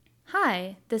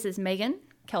Hi, this is Megan,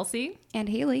 Kelsey, and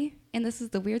Haley, and this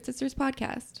is the Weird Sisters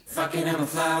podcast. Fucking I'm a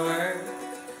flower,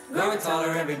 growing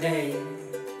taller every day,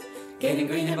 getting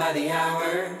greener by the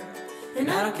hour, and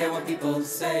I don't care what people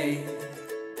say.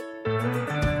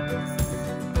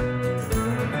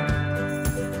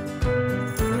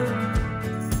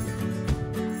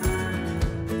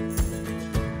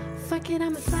 Fucking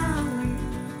I'm a flower.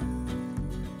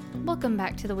 Welcome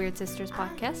back to the Weird Sisters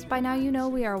podcast. By now you know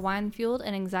we are wine-fueled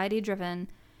and anxiety-driven.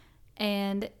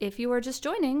 And if you are just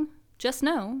joining, just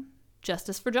know,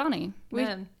 justice for Johnny.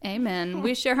 Amen.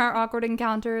 We share our awkward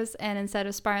encounters, and instead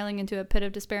of spiraling into a pit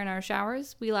of despair in our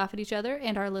showers, we laugh at each other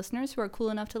and our listeners who are cool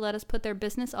enough to let us put their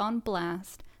business on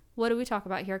blast. What do we talk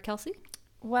about here, Kelsey?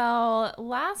 Well,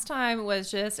 last time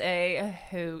was just a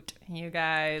hoot, you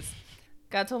guys.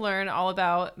 Got to learn all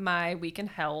about my week in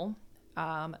hell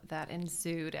that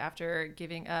ensued after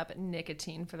giving up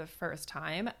nicotine for the first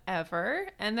time ever.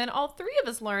 And then all three of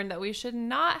us learned that we should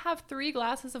not have 3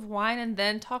 glasses of wine and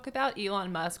then talk about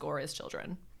Elon Musk or his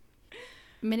children.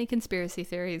 Many conspiracy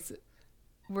theories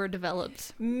were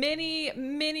developed. Many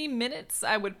minutes,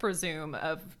 I would presume,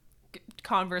 of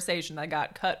conversation that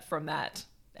got cut from that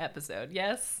episode.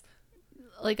 Yes?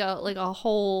 Like a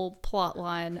whole plot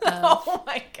line of, Oh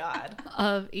my God.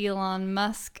 of Elon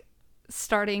Musk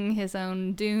starting his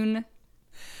own Dune.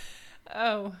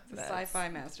 Oh, It's a sci-fi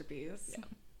masterpiece. Yeah.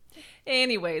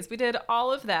 Anyways, we did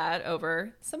all of that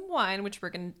over some wine, which we're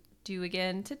going to do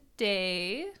again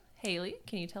today. Haley,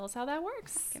 can you tell us how that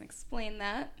works? I can explain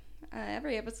that.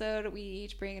 Every episode, we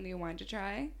each bring a new wine to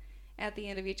try. At the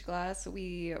end of each glass,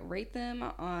 we rate them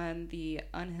on the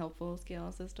unhelpful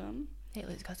scale system.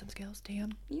 Haley's got some skills,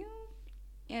 damn. Yeah.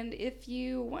 And if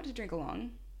you want to drink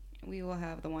along, we will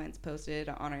have the wines posted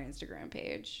on our Instagram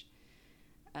page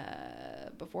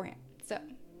beforehand. So,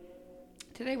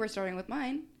 today we're starting with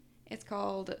mine. It's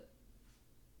called,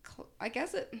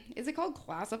 is it called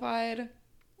Classified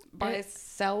by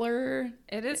Cellar?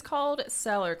 It is called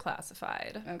Cellar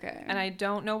Classified. Okay. And I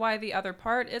don't know why the other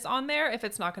part is on there if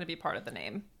it's not going to be part of the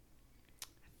name.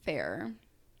 Fair.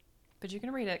 But you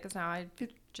can read it because now I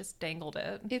just dangled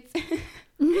it. It's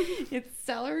it's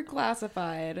Cellar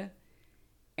Classified,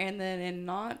 and then in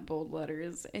not bold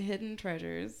letters, hidden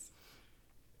treasures.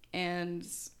 And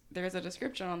there's a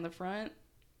description on the front,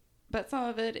 but some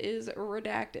of it is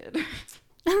redacted.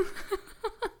 It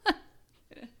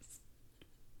is.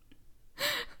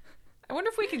 I wonder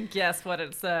if we can guess what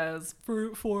it says.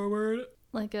 Fruit forward.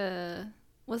 Like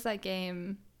what's that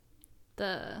game?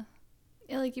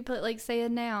 You put say a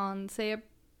noun, say a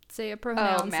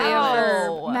pronoun, say a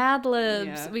verb. Mad Libs.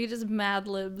 Yeah. We just Mad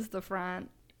Libs the front.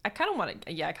 I kind of want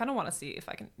to see if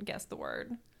I can guess the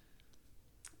word.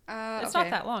 It's Okay.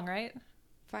 not that long, right?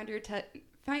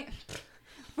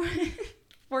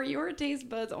 For your taste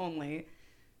buds only,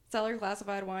 Cellar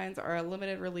Classified wines are a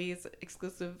limited release,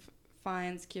 exclusive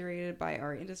finds curated by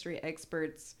our industry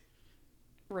experts.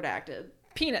 Redacted.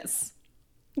 Penis.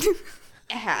 It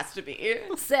has to be.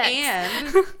 Sex.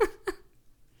 And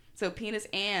so penis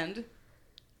and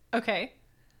Okay.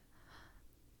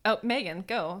 Oh, Megan,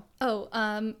 go. Oh,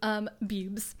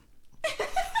 boobs.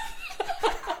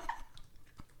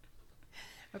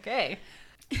 Okay.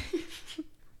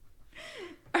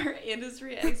 our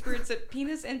industry experts at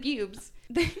penis and pubes.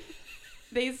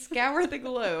 They scour the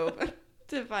globe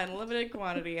to find limited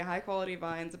quantity, high quality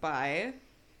vines by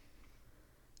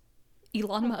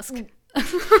Elon Musk.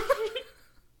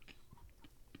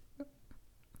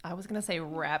 I was going to say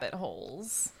rabbit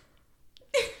holes.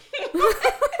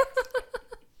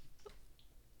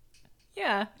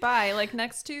 Yeah, by,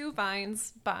 next to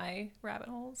vines, by rabbit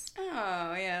holes.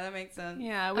 Oh, yeah, that makes sense.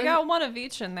 Yeah, we got one of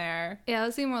each in there. Yeah, I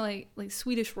was thinking more like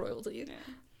Swedish royalty. Yeah.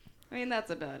 I mean, that's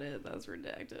about it. That's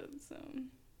redacted, so.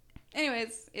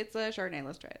 Anyways, it's a Chardonnay.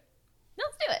 Let's try it.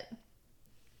 Let's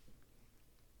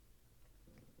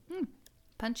do it.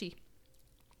 Punchy.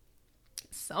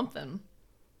 Something.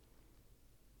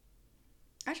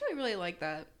 Actually, I really like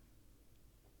that.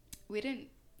 We didn't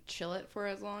chill it for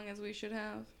as long as we should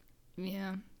have.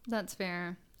 Yeah, that's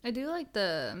fair. I do like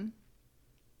the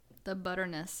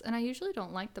butterness, and I usually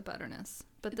don't like the butterness,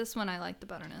 but this one I like the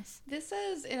butterness. This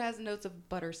says it has notes of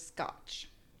butterscotch.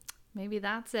 Maybe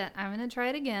that's it. I'm going to try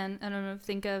it again, and I'm going to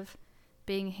think of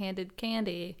being handed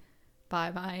candy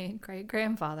by my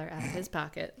great-grandfather out of his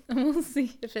pocket. We'll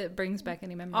see if it brings back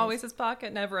any memories. Always his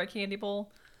pocket, never a candy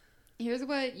bowl. Here's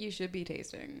what you should be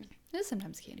tasting. There's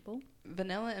sometimes a candy bowl.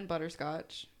 Vanilla and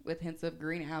butterscotch with hints of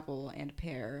green apple and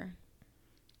pear.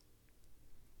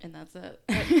 And that's it.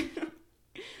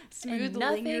 Smooth, And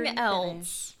nothing lingering else.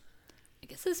 finish. I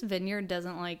guess this vineyard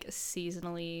doesn't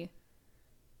seasonally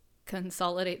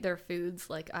consolidate their foods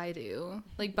like I do.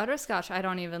 Like butterscotch, I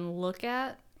don't even look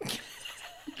at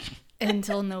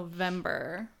until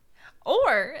November.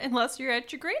 Or unless you're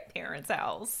at your grandparents'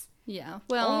 house. Yeah,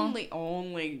 well,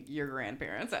 only your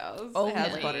grandparents' house Only.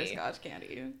 has butterscotch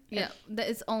candy. Yeah, that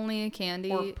is only a candy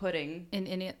Or pudding. in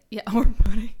any. Yeah, or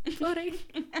pudding. Pudding.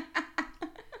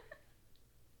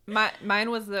 Mine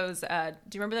was those. Do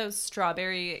you remember those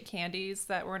strawberry candies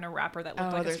that were in a wrapper that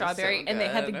looked like a strawberry, so and they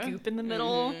had the good. goop in the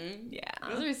middle? Mm-hmm. Yeah,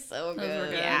 Those are so good. Those were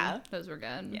good. Yeah. Those were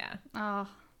good. yeah, Oh,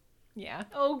 yeah.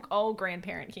 Oh,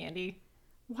 grandparent candy.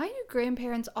 why do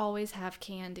grandparents always have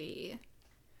candy?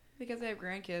 Because they have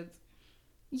grandkids.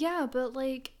 Yeah, but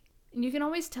like you can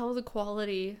always tell the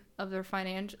quality of their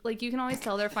financial. Like you can always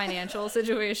tell their financial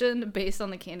situation based on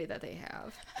the candy that they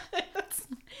have.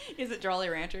 Is it Jolly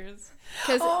Ranchers?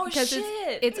 Because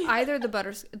shit. it's either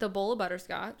the bowl of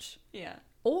butterscotch, Yeah.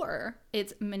 or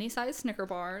it's mini-sized Snicker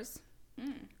bars,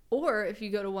 or if you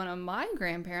go to one of my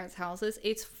grandparents' houses,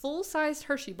 it's full-sized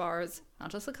Hershey bars, not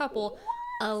just a couple,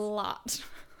 a lot.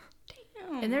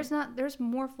 Damn. And there's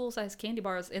more full-size candy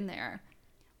bars in there.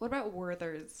 What about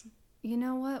Werther's? You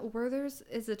know what? Werther's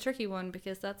is a tricky one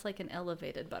because that's like an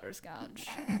elevated butterscotch.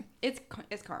 It's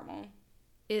caramel.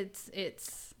 It's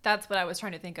That's what I was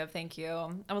trying to think of. Thank you.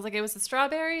 I was like, it was the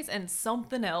strawberries and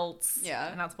something else. Yeah.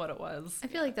 and that's what it was. I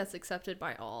feel like that's accepted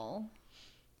by all.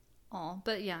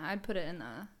 But yeah, I'd put it in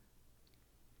the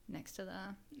next to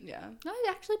the. Yeah. No, I'd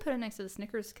actually put it next to the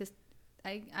Snickers because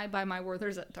I buy my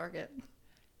Werther's at Target,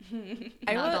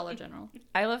 not Dollar General.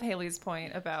 I love Haley's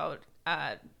point about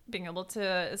being able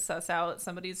to suss out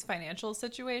somebody's financial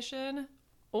situation,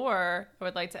 or I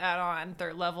would like to add on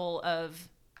their level of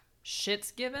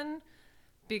shits given,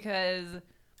 because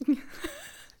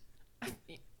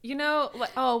you know,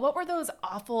 like, oh, what were those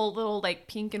awful little like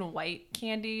pink and white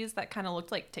candies that kind of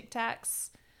looked like Tic Tacs?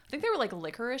 I think they were like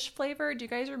licorice flavored. Do you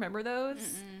guys remember those?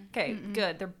 Okay,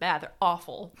 good. They're bad. They're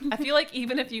awful. I feel like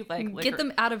even if you like Get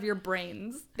them out of your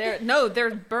brains.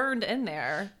 they're burned in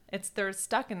there. They're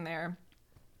stuck in there.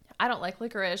 I don't like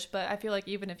licorice, but I feel like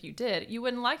even if you did, you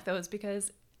wouldn't like those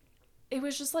because it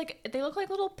was just like, they look like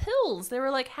little pills. They were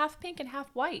like half pink and half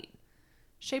white,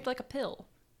 shaped like a pill.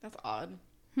 That's odd.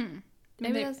 Maybe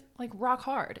They, that's like rock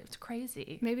hard. It's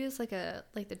crazy. maybe it's like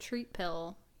the treat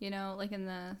pill. You know, like in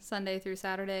the Sunday through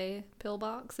Saturday pill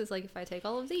box is like if I take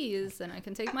all of these, then I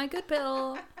can take my good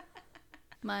pill,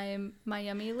 my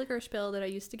yummy licorice pill that I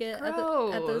used to get at the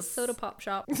Gross. soda pop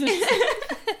shop.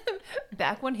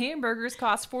 Back when hamburgers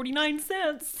cost 49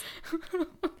 cents.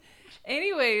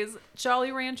 Anyways,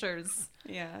 Jolly Ranchers.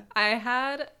 Yeah. I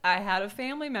had a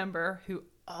family member who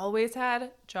always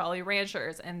had Jolly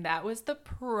Ranchers, and that was the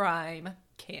prime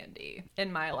candy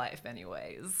in my life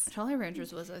anyways. Jolly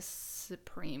Ranchers was a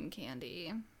supreme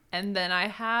candy. And then I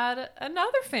had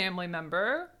another family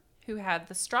member who had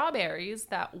the strawberries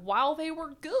that, while they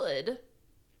were good,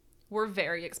 were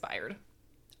very expired.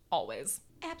 Always.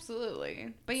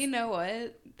 Absolutely. But you know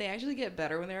what? They actually get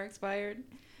better when they're expired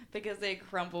because they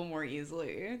crumble more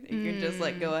easily. You can just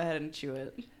like go ahead and chew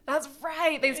it. That's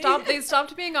right. They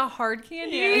stopped being a hard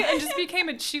candy and just became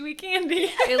a chewy candy.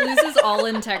 It loses all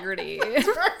integrity.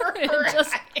 It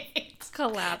just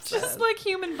collapses. Just like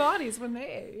human bodies when they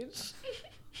age.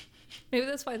 Maybe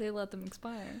that's why they let them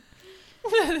expire.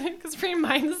 Because it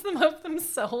reminds them of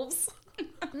themselves.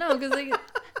 No, because they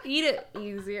eat it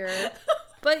easier.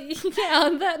 But yeah,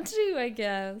 that too, I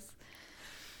guess.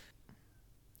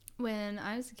 When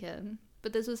I was a kid,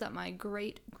 but this was at my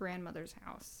great-grandmother's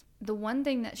house, the one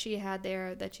thing that she had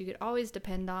there that you could always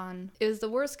depend on, it was the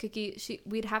worst cookie.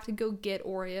 We'd have to go get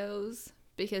Oreos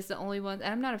because the only one,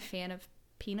 and I'm not a fan of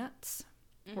peanuts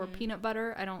or peanut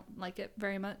butter. I don't like it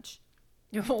very much.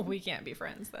 Well, we can't be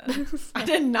friends then. I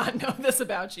did not know this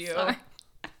about you. Sorry.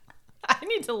 I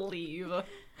need to leave.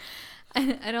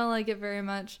 I don't like it very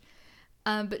much.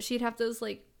 But she'd have those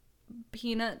like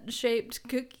peanut shaped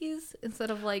cookies instead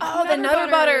of like the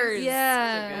Nutter Butters.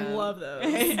 Yeah, I love those.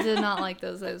 Did not like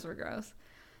those. Those were gross.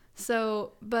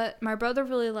 So, but my brother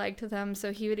really liked them,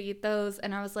 so he would eat those.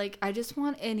 And I was like, I just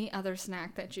want any other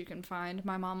snack that you can find.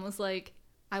 My mom was like,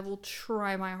 I will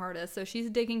try my hardest. So she's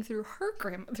digging through her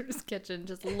grandmother's kitchen,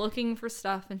 just looking for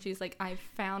stuff. And she's like, I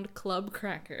found club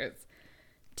crackers.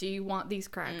 Do you want these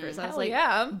crackers? I was like,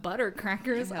 yeah. butter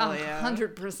crackers? Hell yeah.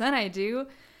 100% I do.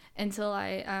 Until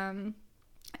I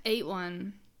ate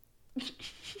one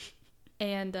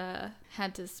and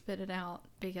had to spit it out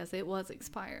because it was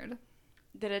expired.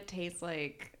 Did it taste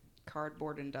like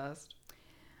cardboard and dust?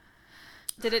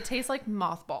 Did it taste like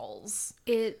mothballs?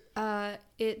 It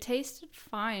tasted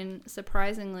fine,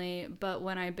 surprisingly, but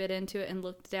when I bit into it and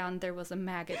looked down, there was a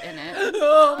maggot in it.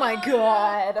 Oh my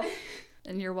god.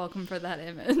 And you're welcome for that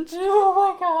image. Oh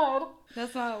my god.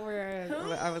 That's not where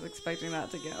I was expecting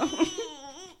that to go.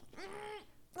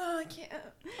 Oh, I can't.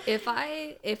 If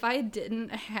I didn't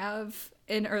have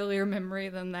an earlier memory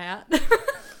than that,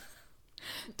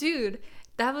 dude,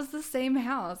 that was the same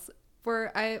house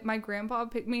where my grandpa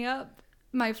picked me up.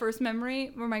 My first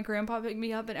memory where my grandpa picked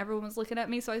me up and everyone was looking at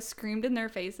me, so I screamed in their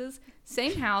faces.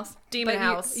 Same house, Demon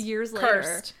house. Years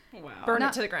Cursed. later. Wow. Burn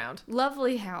it to the ground.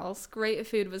 Lovely house. Great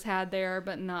food was had there,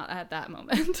 but not at that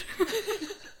moment.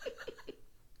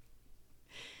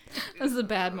 That was a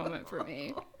bad moment for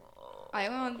me. I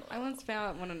once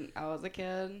found when I was a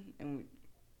kid, and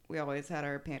we always had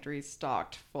our pantry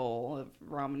stocked full of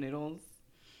ramen noodles,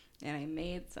 and I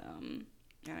made some,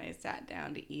 and I sat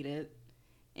down to eat it,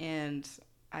 and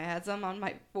I had some on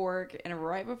my fork, and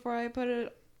right before I put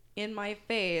it in my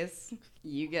face,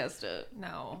 you guessed it.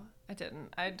 No, I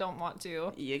didn't. I don't want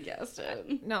to. You guessed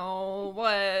it. No,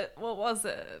 what? What was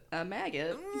it? A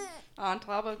maggot on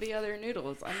top of the other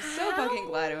noodles. I'm so fucking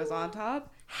glad it was on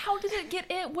top. How did it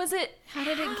get in? Was it? How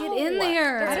did it get in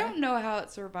there? I don't know how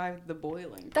it survived the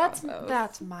boiling process.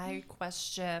 That's my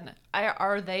question.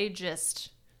 Are they just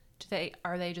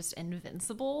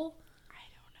invincible?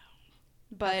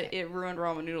 But it ruined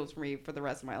ramen noodles for me for the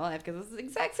rest of my life because it's the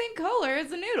exact same color as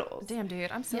the noodles. Damn, dude,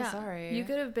 I'm so sorry. You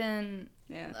could have been.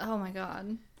 Yeah. Oh my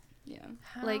god. Yeah.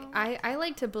 Like I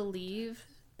like to believe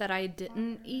that I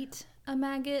didn't eat a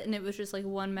maggot and it was just like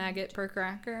one maggot per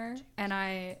cracker, and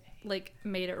I like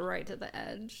made it right to the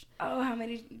edge. Oh, how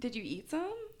many did you eat?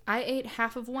 Some? I ate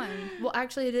half of one. Well,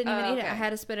 actually, I didn't even eat it. I okay.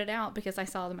 had to spit it out because I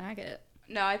saw the maggot.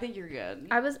 No, I think you're good.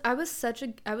 I was such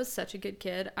a good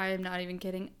kid. I am not even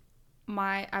kidding.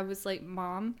 I was like,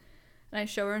 Mom, and I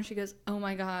show her and she goes, oh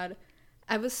my god.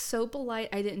 I was so polite.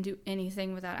 I didn't do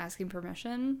anything without asking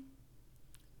permission.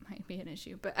 Might be an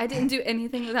issue, but I didn't do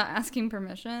anything without asking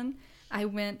permission. I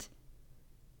went,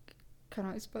 can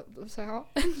I spit this out?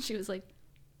 And she was like,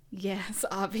 yes,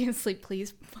 obviously,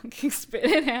 please fucking spit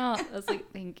it out. I was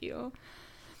like, thank you.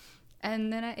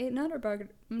 And then I ate Nutter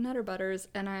Butters,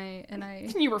 and I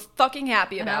You were fucking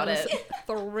happy about I was it.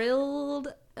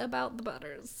 thrilled about the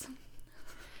butters.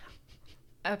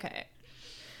 Okay.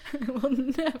 I will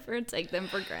never take them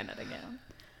for granted again.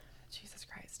 Jesus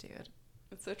Christ, dude.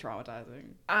 It's so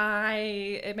traumatizing.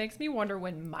 It makes me wonder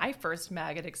when my first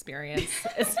maggot experience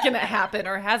is gonna happen,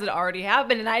 or has it already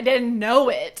happened and I didn't know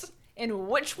it? And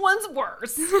which one's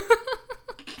worse?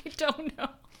 I don't know.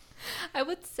 I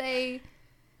would say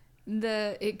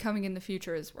it coming in the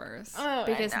future is worse,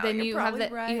 because then you have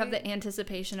the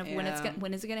anticipation of when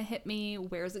is it gonna hit me,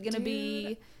 where is it gonna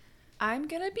be. I'm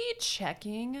gonna be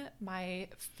checking my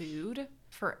food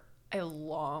for a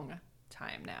long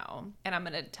time now, and I'm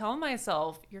gonna tell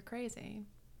myself, you're crazy,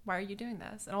 why are you doing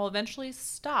this? And I'll eventually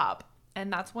stop,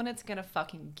 and that's when it's gonna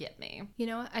fucking get me. You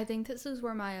know what? I think this is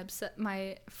where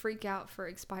my freak out for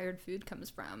expired food comes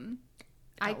from.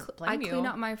 I clean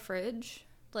out my fridge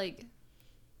like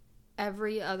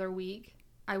every other week.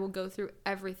 I will go through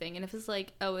everything, and if it's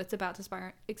like, oh, it's about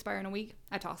to expire in a week,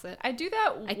 I toss it. I do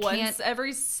that once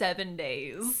every 7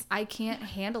 days. I can't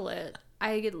handle it.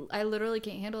 I literally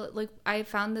can't handle it. Like, I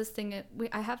found this thing.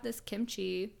 I have this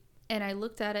kimchi, and I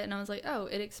looked at it, and I was like, oh,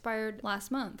 it expired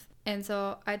last month. And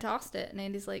so I tossed it, and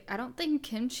Andy's like, I don't think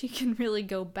kimchi can really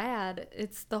go bad.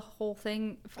 It's the whole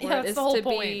thing for it is to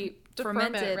be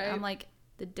fermented. Right? I'm like,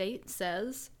 the date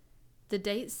says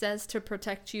to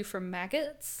protect you from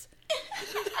maggots.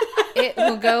 It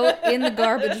will go in the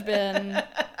garbage bin.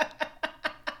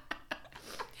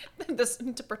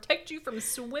 To protect you from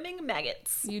swimming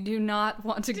maggots. You do not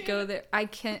want to go there. I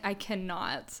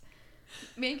cannot.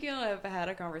 Me and Keelan have had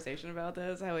a conversation about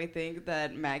this, how we think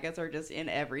that maggots are just in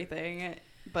everything,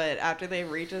 but after they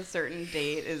reach a certain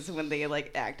date is when they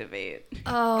like activate.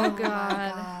 Oh god.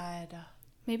 My god.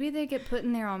 Maybe they get put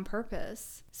in there on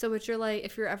purpose. So if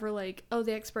you're ever like, oh,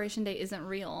 the expiration date isn't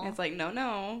real. It's like,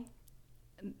 no.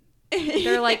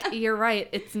 They're like, you're right,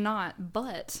 it's not,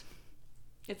 but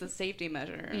it's a safety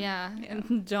measure. Yeah.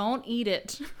 And don't eat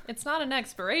it. It's not an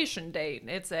expiration date.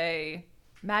 It's a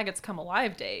maggots come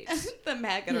alive date. The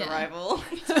maggot arrival.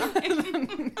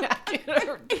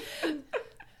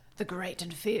 The great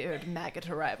and feared maggot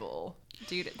arrival.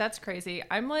 Dude, that's crazy.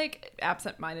 I'm like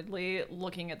absentmindedly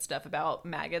looking at stuff about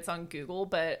maggots on Google,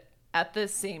 but at the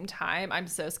same time, I'm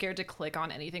so scared to click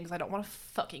on anything because I don't want to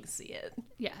fucking see it.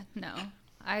 Yeah, no.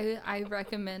 I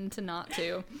recommend to not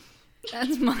to.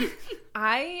 That's my...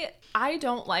 I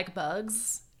don't like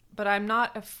bugs, but I'm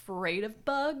not afraid of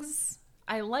bugs.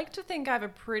 I like to think I have a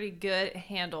pretty good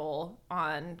handle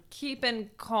on keeping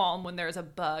calm when there's a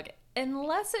bug,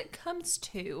 unless it comes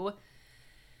to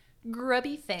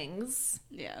grubby things.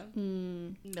 Yeah.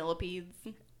 Millipedes.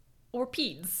 Or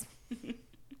peds.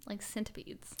 Like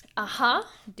centipedes. Uh-huh.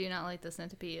 Do not like the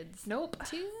centipedes. Nope.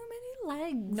 Too many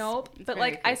legs. Nope. It's But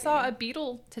very like I creepy. saw a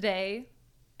beetle today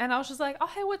and I was just like, oh,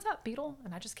 hey, what's up, beetle?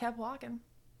 And I just kept walking.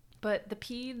 But the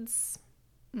peds,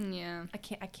 Yeah. I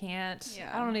can't.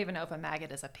 Yeah. I don't even know if a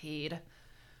maggot is a ped.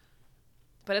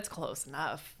 But it's close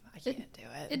enough. I can't do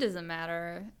it. It doesn't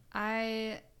matter.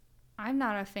 I'm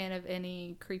not a fan of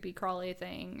any creepy crawly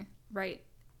thing. Right.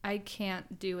 I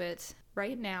can't do it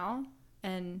right now.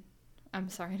 And I'm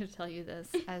sorry to tell you this.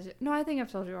 No, I think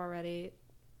I've told you already.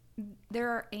 There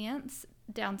are ants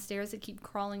downstairs that keep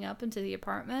crawling up into the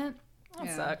apartment. That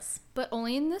Yeah. sucks. But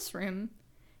only in this room.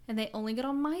 And they only get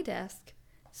on my desk.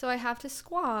 So I have to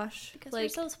squash Because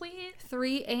like they're so sweet.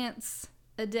 3 ants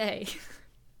a day.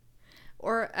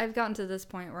 Or I've gotten to this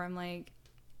point where I'm like,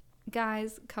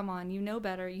 guys, come on, you know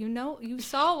better. You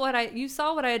saw what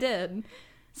I did.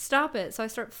 Stop it. So I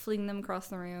start flinging them across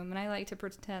the room, and I like to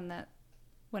pretend that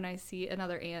when I see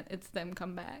another ant, it's them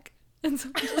come back. And so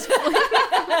I just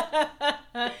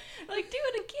Like, do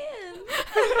it again.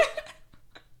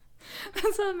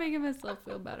 that's how I'm making myself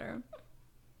feel better.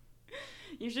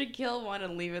 You should kill one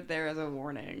and leave it there as a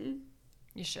warning.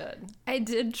 You should. I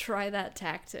did try that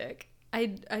tactic.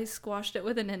 I squashed it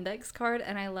with an index card,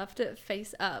 and I left it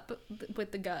face up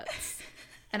with the guts.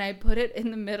 And I put it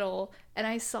in the middle, and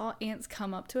I saw ants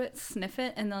come up to it, sniff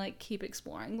it, and then like keep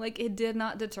exploring. Like, it did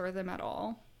not deter them at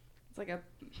all. It's like a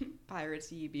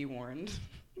pirates, ye be warned.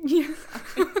 Yeah.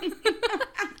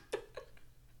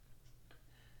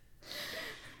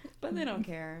 But they don't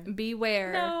care.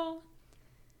 Beware. No.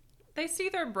 They see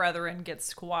their brethren get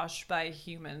squashed by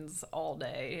humans all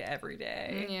day, every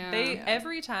day. Yeah.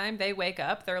 Every time they wake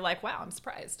up, they're like, wow, I'm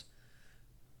surprised.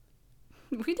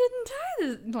 We didn't tie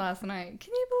this last night.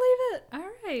 Can you believe it?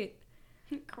 All right.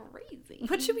 Crazy.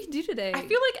 What should we do today? I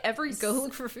feel like every... Go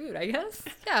look for food, I guess.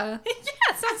 Yeah. Yeah,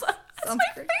 that's Sounds my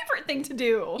great. favorite thing to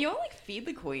do. You want to like feed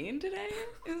the queen today?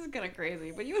 This is kind of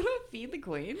crazy, but you want to feed the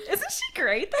queen? Isn't she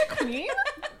great, that queen?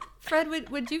 Fred,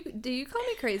 do you call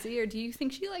me crazy, or do you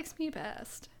think she likes me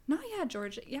best? No, yeah,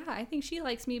 George. Yeah, I think she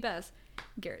likes me best.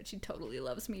 Garrett, she totally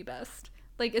loves me best.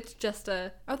 Like, it's just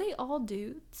are they all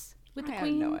dudes with the I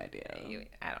queen? have no idea.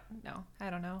 I don't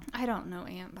know. I don't know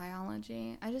ant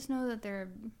biology. I just know that they're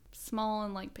small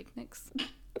and like picnics.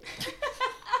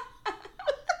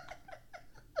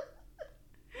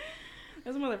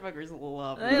 Those motherfuckers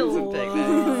love I some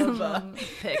picnics. love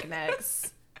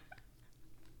picnics.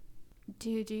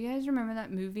 Dude, do you guys remember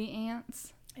that movie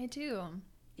Ants? I do.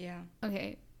 Yeah.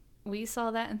 Okay, we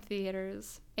saw that in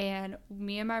theaters, and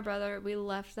me and my brother, we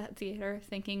left that theater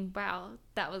thinking, wow,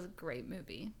 that was a great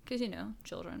movie. Because, you know,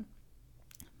 children.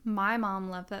 My mom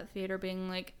left that theater being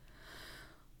like,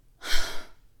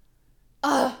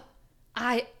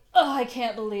 I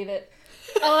can't believe it.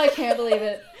 Oh, I can't believe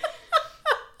it.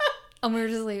 And we were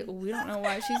just like, we don't know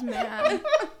why she's mad.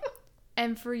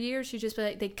 And for years, she'd just be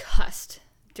like, they cussed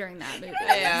during that movie.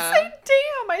 Yeah. Say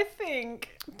damn, I think.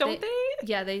 Don't they?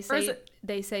 Yeah, they Or is say, it-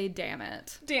 they say, damn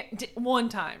it. One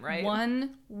time, right?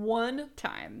 One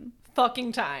time.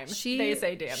 Fucking time. They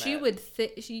say damn she it. would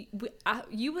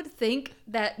you would think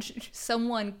that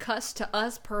someone cussed to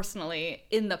us personally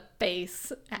in the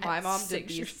face. At My mom 6 did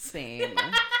the years. same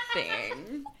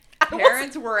thing.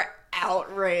 Parents were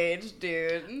outraged,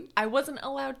 dude. I wasn't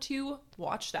allowed to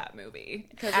watch that movie.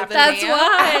 Because That's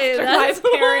why. After That's my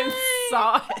parents why.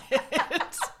 saw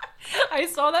it. I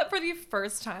saw that for the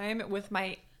first time with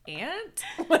my aunt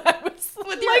when I was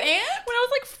With your aunt? When I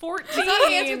was like 14. You saw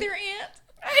ants with your aunt?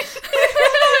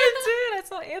 I did. I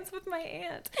saw ants with my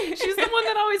aunt. She's the one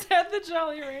that always had the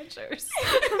Jolly Ranchers.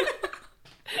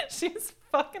 She's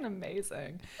fucking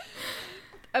amazing.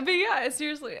 But yeah,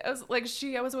 seriously, I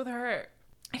was with her.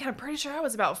 Again, I'm pretty sure I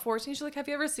was about 14. She's like, "Have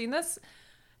you ever seen this?"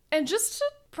 And just to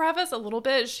preface a little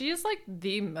bit, she is like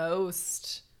the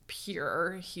most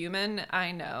pure human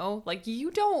I know. Like, you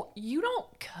don't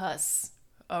cuss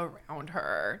around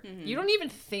her. Mm-hmm. You don't even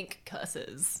think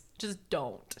cusses. Just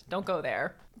don't go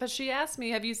there. But she asked me,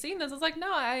 "Have you seen this?" I was like,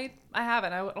 "No, I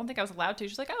haven't. I don't think I was allowed to."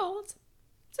 She's like, "Oh, it's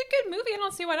a good movie. I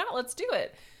don't see why not. Let's do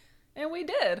it." And we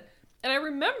did. And I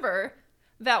remember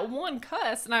that one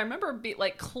cuss, and I remember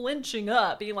clenching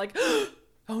up, being like,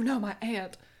 "Oh no, my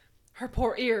aunt, her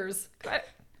poor ears." I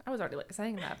was already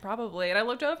saying that probably, and I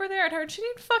looked over there at her, and she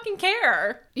didn't fucking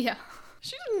care. Yeah.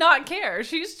 She did not care.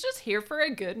 She's just here for a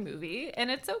good movie, and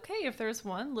it's okay if there's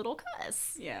one little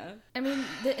cuss. Yeah. I mean,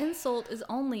 the insult is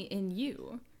only in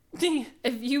you.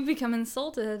 If you become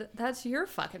insulted, that's your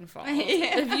fucking fault.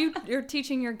 Yeah. If you're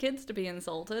teaching your kids to be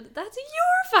insulted, that's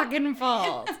your fucking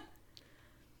fault.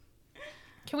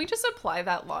 Can we just apply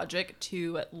that logic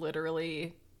to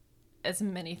literally as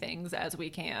many things as we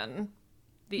can?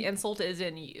 The insult is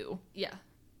in you. Yeah.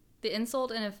 The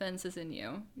insult and offense is in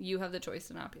you. You have the choice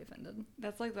to not be offended.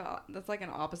 That's like an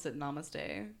opposite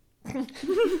namaste.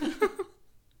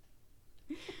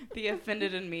 The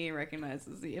offended in me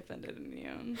recognizes the offended in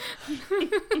you.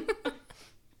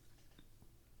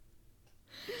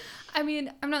 I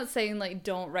mean, I'm not saying, like,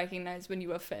 don't recognize when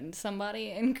you offend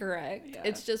somebody incorrect. Yeah.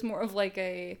 It's just more of, like,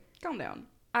 a... Calm down.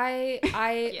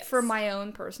 Yes. For my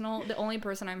own personal... The only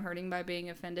person I'm hurting by being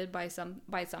offended by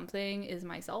something is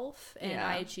myself. And Yeah.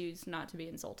 I choose not to be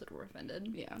insulted or offended.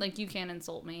 Yeah. Like, you can't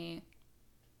insult me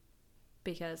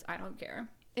because I don't care.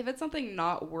 If it's something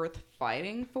not worth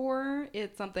fighting for,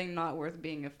 it's something not worth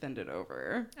being offended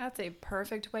over. That's a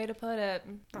perfect way to put it.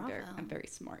 I'm very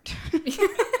smart.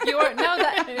 You are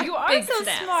Big so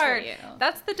snaps smart. for you.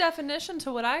 That's the definition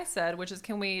to what I said, which is,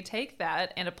 can we take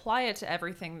that and apply it to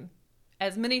everything,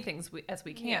 as many things as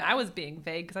we can? Yeah. I was being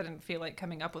vague because I didn't feel like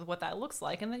coming up with what that looks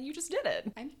like, and then you just did it.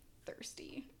 I'm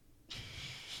thirsty.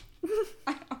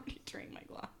 I already drained my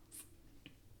glass.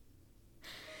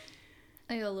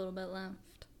 I got a little bit left.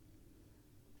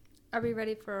 Are we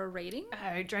ready for a rating?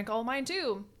 I drank all mine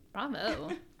too. Bravo.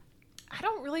 I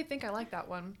don't really think I like that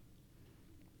one.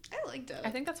 I liked it. I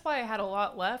think that's why I had a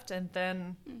lot left, and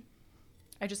then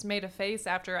I just made a face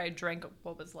after I drank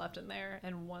what was left in there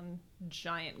and one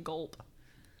giant gulp.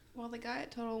 Well, the guy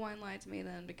at Total Wine lied to me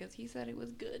then because he said it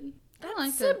was good. I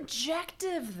liked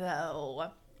Subjective,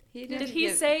 though. Did he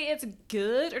say it's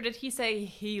good, or did he say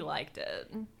he liked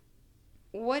it?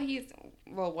 What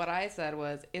I said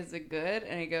was, is it good?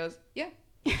 And he goes, yeah.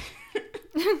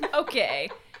 Okay.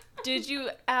 Did you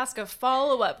ask a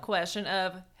follow-up question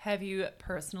of, have you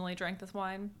personally drank this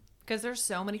wine? Because there's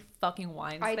so many fucking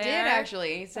wines I there. did,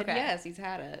 actually. He said Okay. yes, he's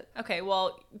had it. Okay,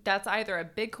 well, that's either a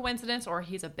big coincidence or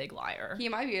he's a big liar. He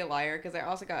might be a liar because I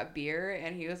also got beer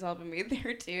and he was helping me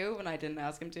there too when I didn't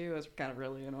ask him to. It was kind of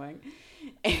really annoying.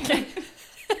 And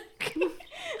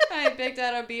I picked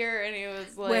out a beer and he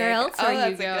was like, Where else oh, are you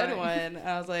that's a going?" good one.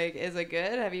 I was like, is it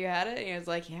good? Have you had it? And he was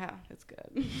like, yeah, it's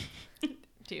good.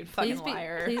 Dude, fucking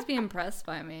liar. Please be impressed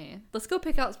by me. Let's go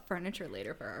pick out furniture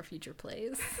later for our future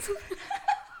plays.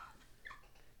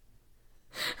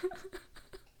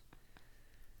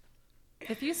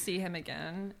 If you see him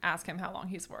again, ask him how long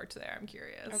he's worked there. I'm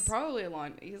curious. Probably a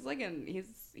long. He's like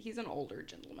he's an older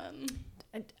gentleman.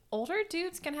 And older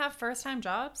dudes can have first-time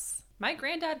jobs. My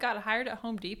granddad got hired at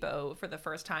Home Depot for the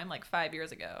first time like 5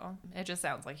 years ago. It just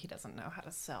sounds like he doesn't know how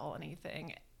to sell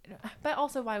anything. But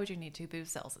also, why would you need to?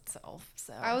 Booze sells itself.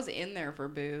 So I was in there for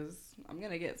booze. I'm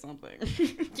gonna get something.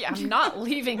 yeah, I'm not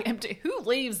leaving empty. Who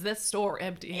leaves this store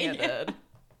empty-handed? Yeah.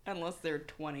 Unless they're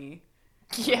 20.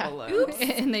 Yeah. Oops.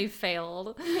 And they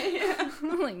failed. Yeah.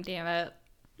 Like, damn it.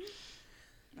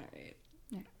 All right.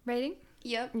 Rating?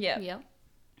 Yep. Yep.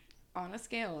 On a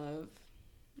scale of,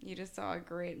 you just saw a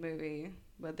great movie,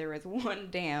 but there is one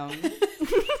down,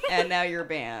 and now you're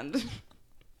banned.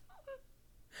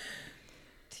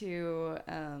 To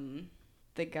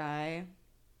the guy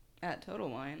at Total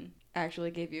Wine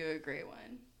actually gave you a great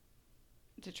wine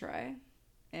to try,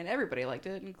 and everybody liked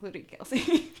it, including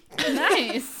Kelsey.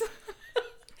 Nice.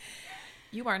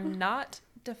 You are not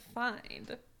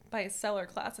defined by Cellar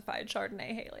classified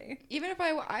Chardonnay, Haley. Even if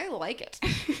I like it.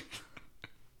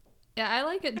 Yeah, I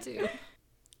like it too.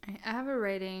 I have a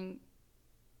rating.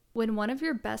 When one of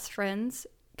your best friends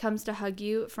comes to hug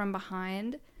you from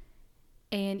behind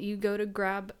and you go to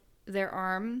grab their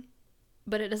arm,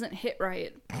 but it doesn't hit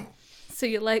right, so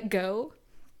you let go,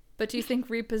 but you think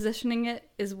repositioning it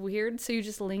is weird, so you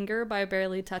just linger by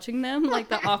barely touching them like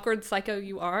the awkward psycho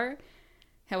you are.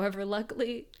 However,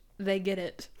 luckily, they get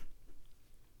it.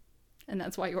 And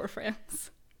that's why you're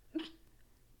friends.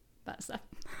 That's that.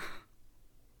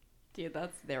 Dude,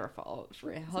 that's their fault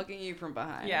for hugging you from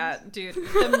behind. Yeah, dude.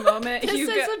 The moment This you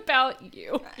is go... about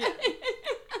you.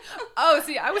 Oh,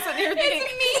 see, I was sitting here thinking...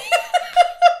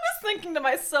 I was thinking to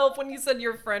myself when you said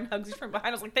your friend hugs you from behind,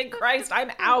 I was like, thank Christ,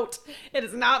 I'm out. It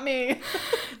is not me.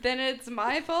 Then it's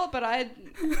my fault, but I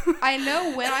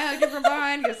know when I hugged you from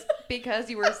behind because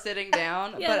you were sitting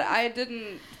down, Yeah. but I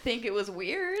didn't think it was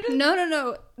weird.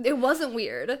 No. It wasn't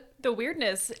weird. The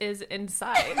weirdness is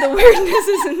inside. The weirdness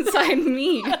is inside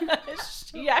me.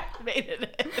 She activated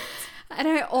it. And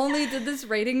I only did this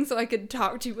rating so I could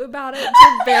talk to you about it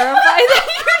to verify that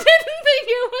you didn't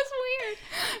it was weird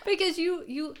because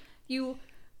you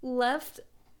left.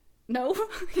 No,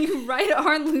 you right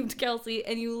arm looped Kelsey,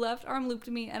 and you left arm looped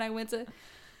me, and I went to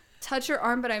touch your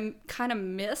arm, but I kind of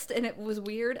missed, and it was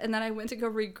weird. And then I went to go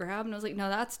re-grab, and I was like, no,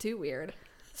 that's too weird.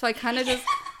 So I kind of just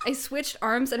I switched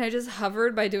arms, and I just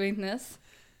hovered by doing this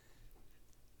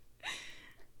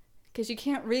because you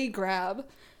can't re-grab.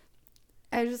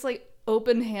 I just like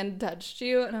open hand touched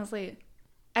you, and I was like,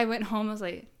 I went home. I was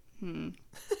like,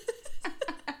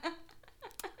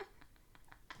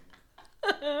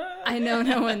 I know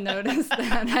no one noticed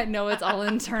that. I know it's all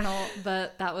internal,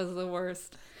 but that was the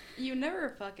worst. You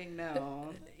never fucking know.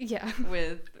 Yeah.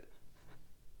 With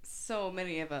so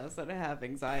many of us that have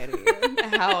anxiety,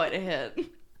 how it hit.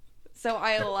 So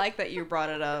I like that you brought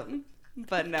it up,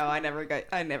 but no, I never gave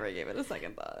it a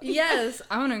second thought. Yes,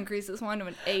 I want to increase this one to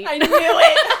an 8. I knew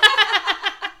it.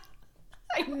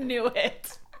 I knew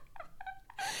it.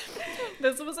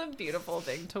 This was a beautiful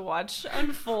thing to watch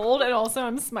unfold, and also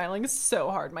I'm smiling so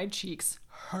hard. My cheeks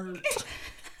hurt.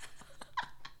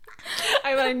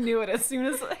 I knew it as soon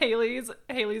as Haley's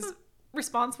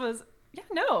response was, yeah,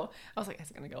 no. I was like,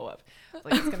 it's going to go up. I was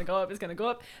like, it's going to go up. It's going to go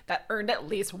up. That earned at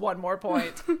least one more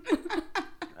point.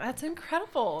 That's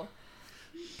incredible.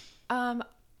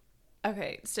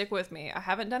 Okay, stick with me. I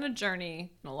haven't done a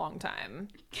journey in a long time.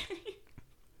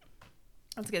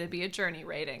 It's going to be a journey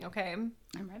rating, okay? I'm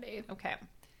ready. Okay.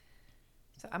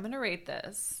 So I'm going to rate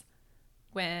this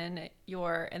when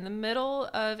you're in the middle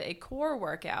of a core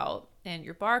workout in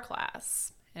your bar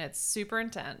class, and it's super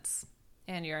intense,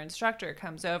 and your instructor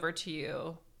comes over to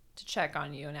you to check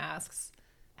on you and asks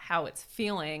how it's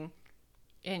feeling,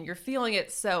 and you're feeling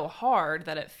it so hard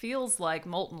that it feels like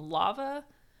molten lava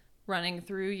running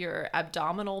through your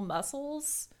abdominal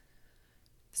muscles.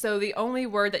 So the only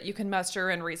word that you can muster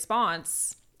in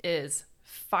response is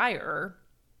fire.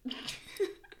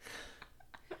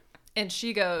 And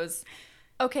she goes,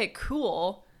 okay,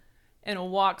 cool,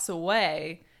 and walks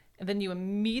away. And then you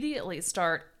immediately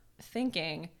start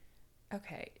thinking,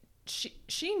 okay,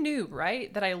 she knew,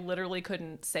 right, that I literally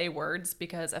couldn't say words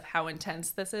because of how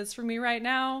intense this is for me right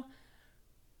now.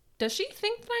 Does she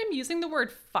think that I'm using the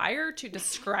word fire to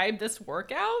describe this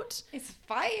workout? It's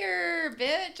fire,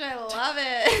 bitch. I love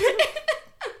it.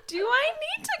 Do I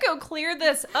need to go clear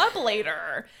this up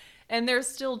later? And there's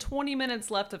still 20 minutes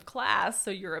left of class,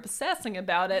 so you're obsessing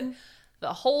about it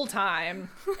the whole time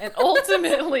and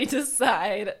ultimately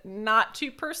decide not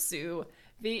to pursue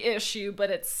the issue,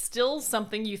 but it's still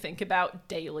something you think about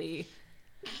daily.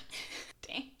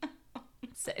 Damn.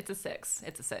 It's a 6.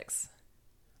 It's a 6.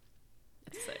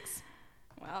 It's a 6.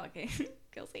 Wow, okay.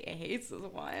 Kelsey hates this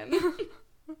one.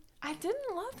 I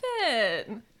didn't love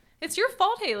it. It's your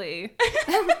fault, Haley.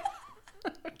 I'm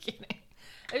kidding.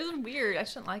 It was weird. I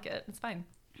shouldn't like it. It's fine.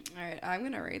 All right, I'm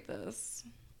going to rate this.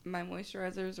 My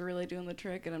moisturizers are really doing the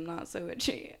trick, and I'm not so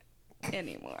itchy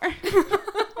anymore. It's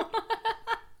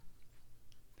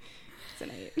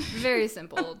an 8. Very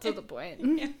simple, to the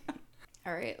point. Yeah.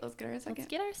 All right, let's get our second. Let's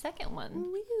get our second one.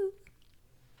 Woo.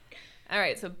 All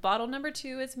right, so bottle number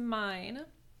 2 is mine.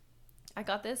 I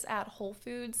got this at Whole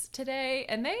Foods today,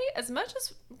 and they, as much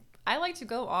as I like to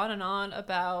go on and on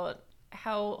about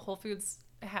how Whole Foods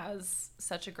has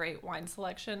such a great wine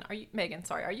selection. Are you, Megan,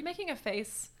 sorry, are you making a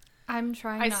face? I'm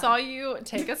trying I not... saw you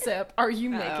take a sip. Are you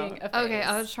making a face? Okay,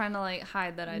 I was trying to like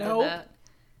hide that I did that.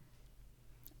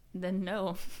 Then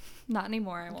no, not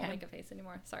anymore. I won't make a face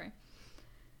anymore. Sorry.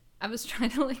 I was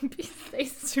trying to like stay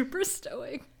super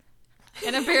stoic.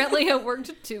 And apparently it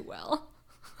worked too well.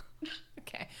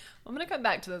 Okay. I'm going to come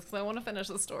back to this because I want to finish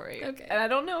the story. Okay. And I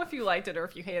don't know if you liked it or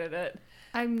if you hated it.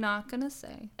 I'm not going to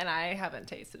say. And I haven't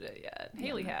tasted it yet. Yeah.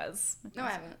 Haley has. No, I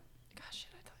haven't. Gosh, shit,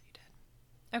 I thought you did.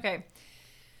 Okay.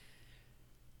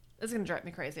 This is going to drive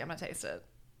me crazy. I'm going to taste it.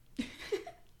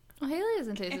 Well, Haley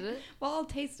hasn't tasted it. Well, I'll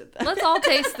taste it then. Let's all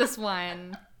taste this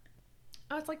wine.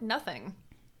 Oh, it's like nothing.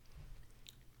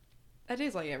 That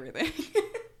tastes like everything.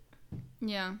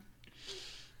 Yeah.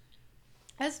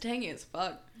 That's tangy as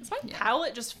fuck. Is my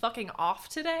palate just fucking off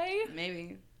today?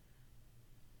 Maybe.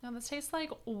 No, this tastes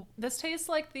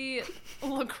like the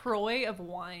LaCroix of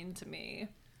wine to me.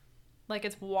 Like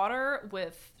it's water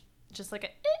with just like a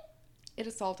It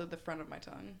assaulted the front of my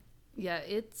tongue. Yeah,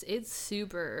 it's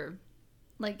super.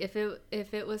 Like if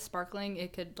it was sparkling,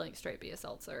 it could like straight be a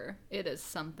seltzer. It is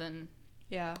something.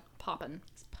 Yeah. Poppin'.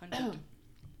 It's pungent.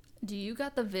 Do you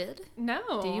got the vid?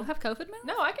 No. Do you have COVID mouth?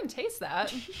 No, I can taste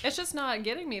that. It's just not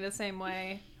getting me the same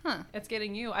way. Huh. It's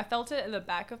getting you. I felt it in the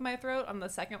back of my throat on the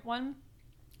second one.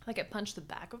 Like it punched the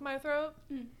back of my throat.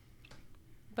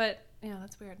 But, yeah,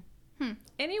 that's weird.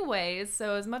 Anyways,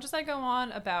 so as much as I go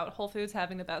on about Whole Foods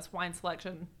having the best wine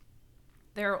selection,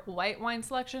 their white wine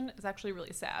selection is actually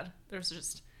really sad. There's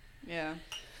just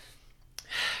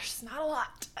not a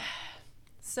lot.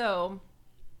 So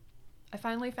I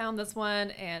finally found this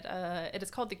one, and it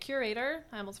is called the Curator.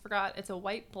 I almost forgot. It's a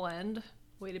white blend.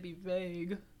 Way to be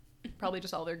vague. Probably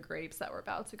just all their grapes that were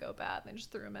about to go bad. They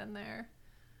just threw them in there.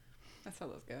 That's how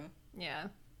those go. Yeah.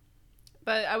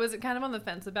 But I was kind of on the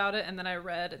fence about it, and then I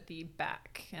read the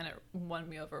back, and it won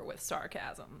me over with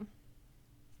sarcasm.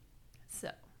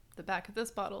 So, the back of this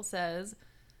bottle says,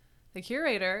 the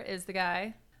Curator is the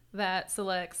guy that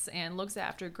selects and looks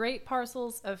after great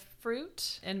parcels of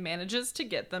fruit and manages to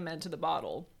get them into the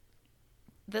bottle.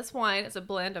 This wine is a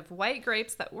blend of white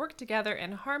grapes that work together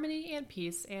in harmony and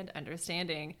peace and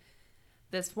understanding.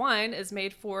 This wine is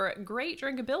made for great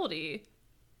drinkability,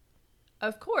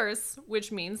 of course,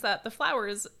 which means that the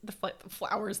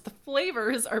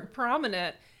flavors are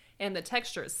prominent and the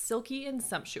texture is silky and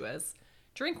sumptuous.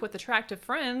 Drink with attractive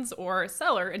friends or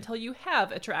cellar until you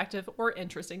have attractive or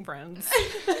interesting friends.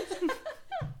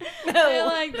 I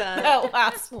like that. That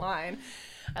last line.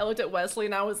 I looked at Wesley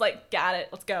and I was like, got it,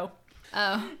 let's go.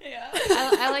 Oh. Yeah.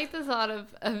 I like the thought of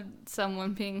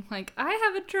someone being like, I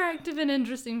have attractive and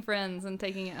interesting friends, and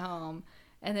taking it home.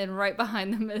 And then right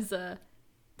behind them is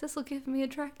this will give me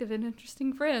attractive and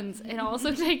interesting friends, and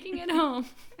also taking it home.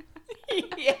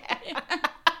 Yeah.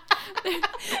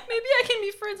 Maybe I can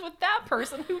be friends with that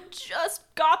person who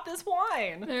just got this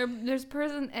wine. There's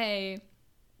person A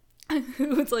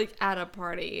who's like at a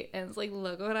party, and it's like,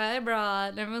 look what I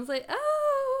brought. And everyone's like,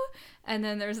 oh. And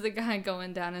then there's the guy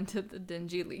going down into the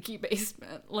dingy, leaky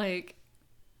basement, like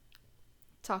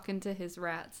talking to his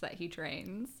rats that he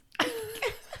trains.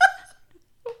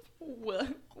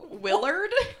 Willard?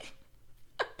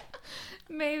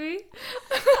 Maybe.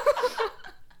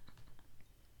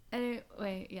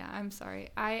 Anyway, yeah, I'm sorry.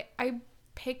 I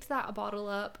picked that bottle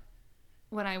up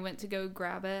when I went to go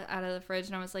grab it out of the fridge,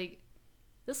 and I was like,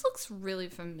 this looks really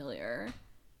familiar.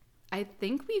 I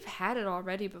think we've had it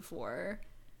already before.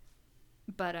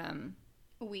 But,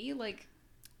 We, like,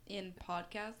 in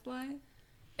podcast life?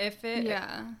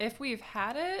 If we've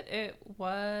had it, it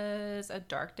was a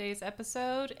Dark Days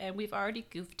episode, and we've already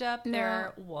goofed up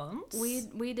there once.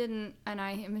 We didn't, and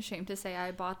I am ashamed to say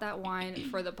I bought that wine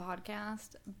for the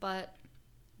podcast, but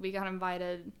we got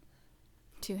invited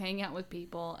to hang out with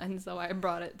people, and so I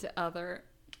brought it to other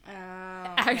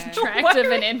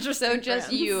attractive and interesting So just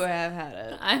friends. you have had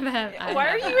it. Why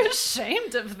are you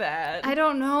ashamed of that? I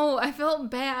don't know. I felt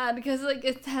bad because like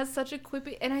it has such a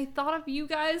quippy, and I thought of you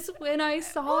guys when I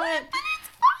saw it. But it's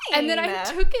fine. And then I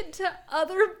took it to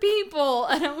other people,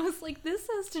 and I was like, this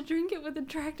says to drink it with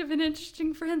attractive and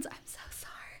interesting friends. I'm so sorry.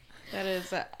 That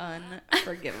is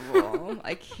unforgivable.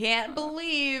 I can't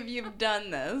believe you've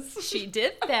done this. She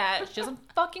did that. She doesn't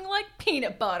fucking like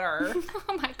peanut butter.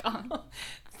 Oh my god.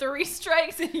 3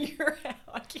 strikes and you're out.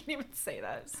 I can't even say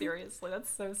that. Seriously, that's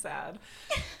so sad.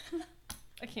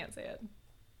 I can't say it.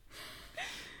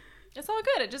 It's all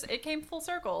good. It came full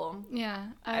circle. Yeah.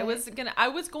 I was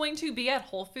going to be at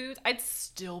Whole Foods. I'd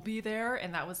still be there,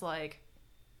 and that was like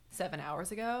 7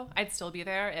 hours ago. I'd still be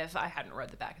there if I hadn't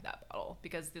read the back of that bottle,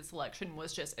 because the selection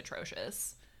was just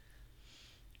atrocious.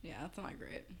 Yeah, that's not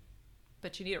great.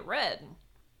 But you need it red.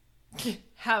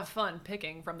 Have fun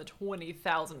picking from the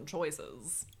 20,000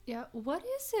 choices. Yeah. What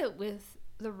is it with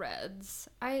the reds?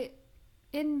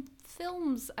 In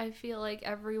films, I feel like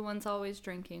everyone's always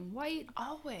drinking white.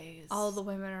 Always. All the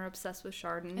women are obsessed with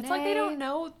Chardonnay. It's like they don't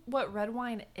know what red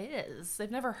wine is.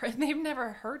 They've never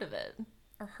heard of it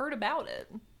or heard about it.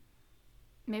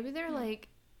 Maybe they're like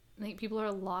people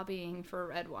are lobbying for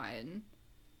red wine.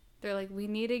 They're like, we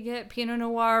need to get Pinot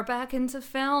Noir back into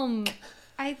film.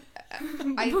 I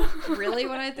really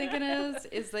what I think it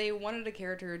is they wanted a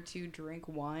character to drink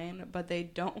wine, but they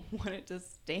don't want it to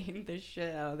stain the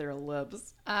shit out of their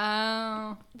lips.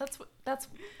 Oh, that's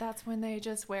when they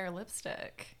just wear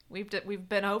lipstick. We've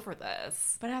been over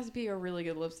this. But it has to be a really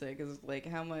good lipstick. Is like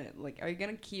how much? Like, are you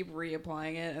gonna keep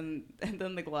reapplying it, and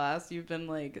then the glass you've been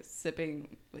like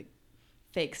sipping, like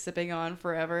fake sipping on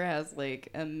forever has like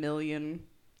a million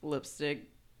lipstick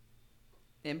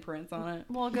imprints on it.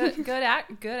 Well, good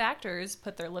actors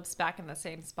put their lips back in the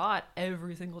same spot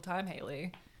every single time,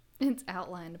 Haley. it's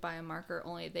outlined by a marker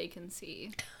only they can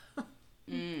see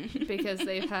because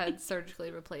they've had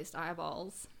surgically replaced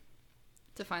eyeballs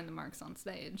to find the marks on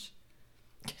stage.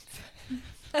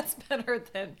 That's better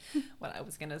than what I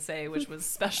was gonna say, which was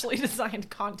specially designed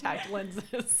contact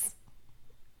lenses.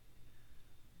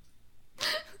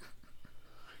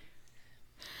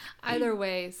 Either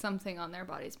way, something on their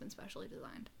body's been specially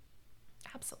designed.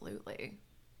 Absolutely.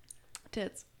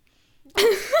 Tits.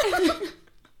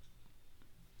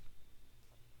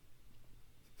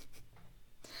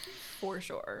 For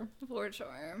sure. For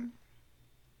sure.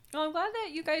 Well, I'm glad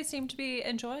that you guys seem to be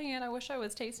enjoying it. I wish I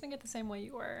was tasting it the same way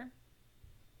you were.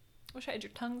 Wish I had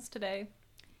your tongues today.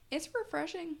 It's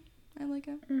refreshing. I like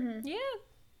it. Mm-hmm. Yeah.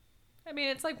 I mean,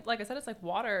 it's like I said, it's like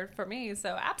water for me,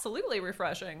 so absolutely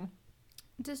refreshing.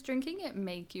 Does drinking it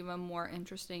make you a more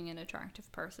interesting and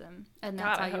attractive person? And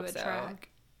that's God, how you so.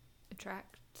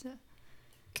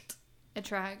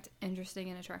 attract interesting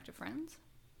and attractive friends?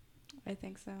 I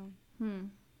think so.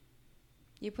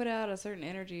 You put out a certain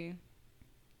energy.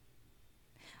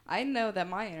 I know that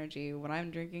my energy when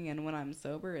I'm drinking and when I'm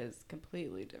sober is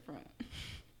completely different.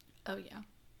 Oh yeah.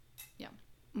 Yeah.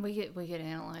 We could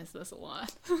analyze this a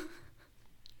lot.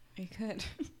 You could.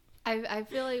 I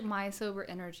feel like my sober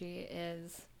energy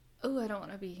is, oh, I don't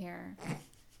want to be here.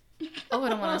 Oh, I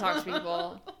don't want to talk to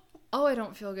people. Oh, I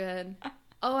don't feel good.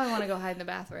 Oh, I want to go hide in the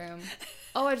bathroom.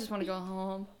 Oh, I just want to go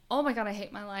home. Oh my God, I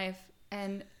hate my life.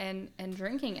 And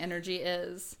drinking energy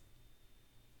is,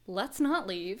 let's not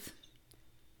leave.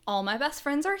 All my best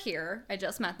friends are here. I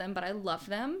just met them, but I love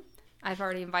them. I've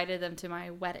already invited them to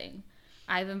my wedding.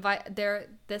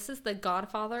 This is the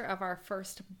godfather of our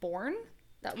firstborn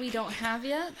that we don't have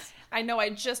yet. I know I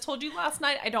just told you last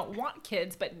night I don't want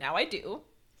kids, but now I do.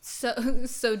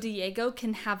 So Diego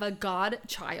can have a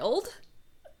godchild.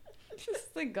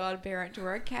 Just the godparent to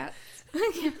our cats.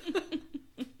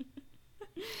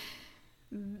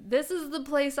 This is the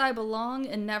place I belong,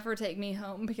 and never take me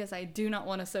home because I do not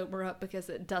want to sober up because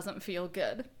it doesn't feel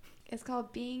good. It's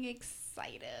called being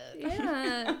excited.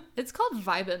 Yeah. It's called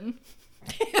vibin'.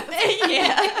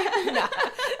 Yeah.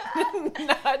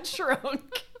 Not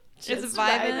drunk. It's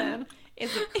vibing.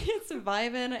 It's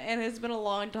vibing, and it's been a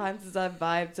long time since I've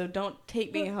vibed, so don't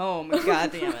take me home,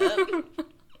 God damn it.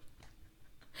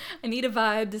 I need a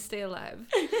vibe to stay alive.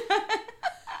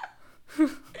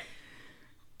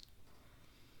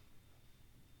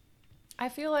 I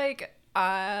feel like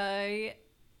I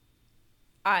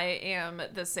am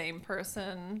the same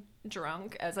person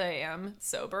drunk as I am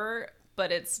sober,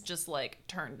 but it's just like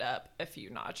turned up a few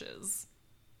notches.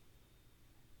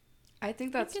 I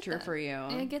think that's true for you.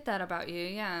 I get that about you,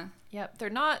 yeah. Yep, they're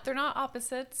not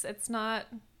opposites. It's not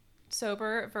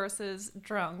sober versus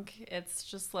drunk. It's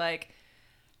just like,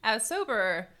 as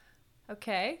sober,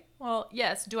 okay, well,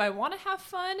 yes, do I want to have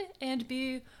fun and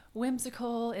be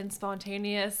whimsical and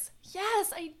spontaneous?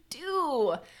 Yes, I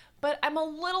do. But I'm a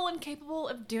little incapable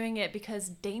of doing it because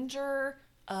danger,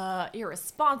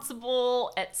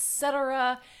 irresponsible,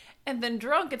 etc. And then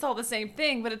drunk, it's all the same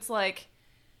thing, but it's like,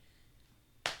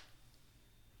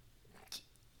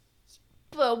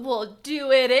 but we'll do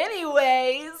it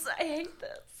anyways. I hate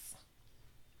this.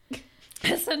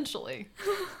 Essentially.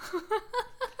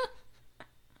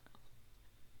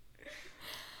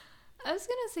 I was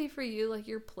gonna say for you, like,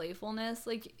 your playfulness,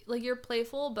 like you're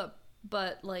playful,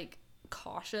 but like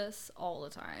cautious all the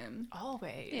time.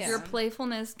 Always. Yeah. Your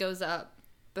playfulness goes up,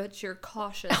 but your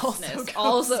cautiousness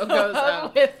also goes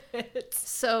up. With it.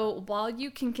 So while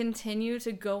you can continue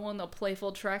to go on the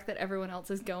playful track that everyone else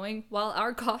is going, while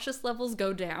our cautious levels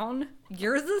go down,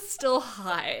 yours is still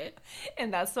high.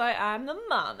 And that's why I'm the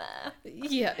mama.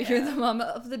 Yeah, you're the mama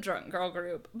of the drunk girl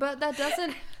group. But that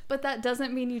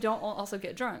doesn't mean you don't also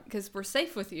get drunk, because we're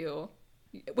safe with you,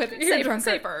 whether you're drunk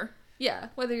safer. Yeah,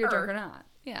 whether you're drunk or not.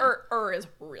 Yeah. Is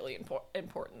really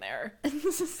important there.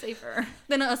 This is safer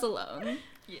than us alone.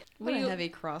 Yeah. What a heavy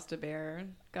cross to bear.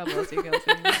 God bless you,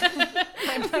 Kelsey.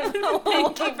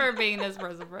 Thank you for being this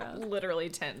person for us. Literally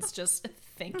tense just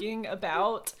thinking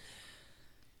about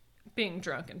being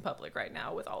drunk in public right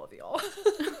now with all of y'all.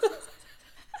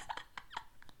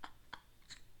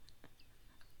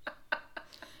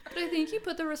 But I think you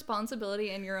put the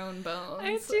responsibility in your own bones.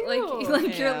 I do.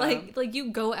 Like Yeah. you're like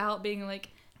you go out being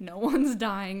like, no one's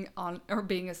dying on or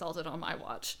being assaulted on my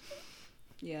watch.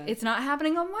 Yeah. It's not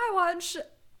happening on my watch.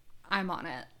 I'm on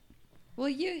it. Well,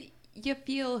 you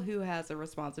feel who has a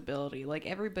responsibility. Like,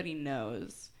 everybody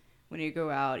knows when you go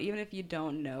out, even if you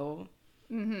don't know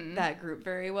that group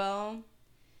very well.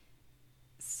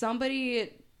 Somebody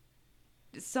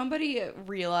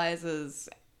realizes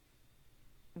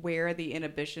where the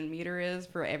inhibition meter is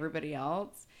for everybody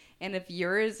else. And if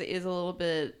yours is a little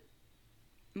bit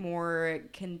more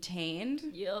contained,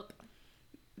 Yep.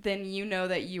 then you know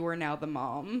that you are now the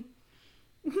mom.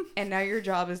 And now your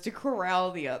job is to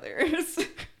corral the others.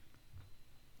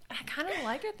 I kind of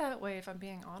like it that way, if I'm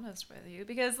being honest with you,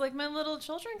 because like my little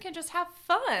children can just have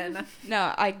fun.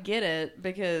 No, I get it,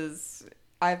 because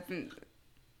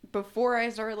before I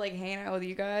started like hanging out with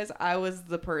you guys, I was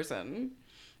the person.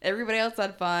 Everybody else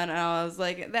had fun, and I was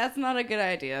like, that's not a good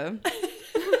idea.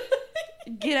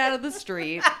 Get out of the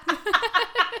street.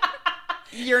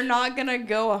 you're not gonna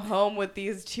go home with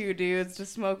these two dudes to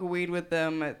smoke weed with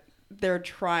them. They're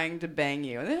trying to bang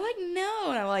you. And they're like, no.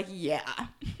 And I'm like, yeah.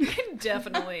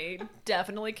 Definitely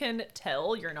can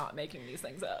tell you're not making these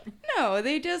things up. No,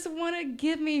 they just want to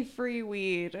give me free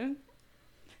weed.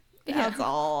 That's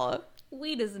all.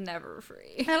 Weed is never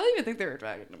free. I don't even think they were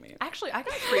attracted to me. Actually, I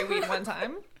got free weed one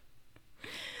time.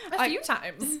 A few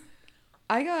times.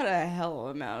 I got a hell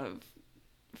of amount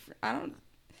of...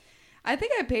 I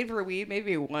think I paid for weed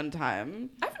maybe one time.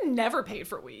 I've never paid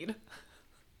for weed.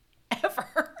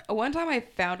 Ever. One time I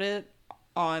found it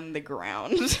on the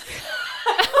ground. What?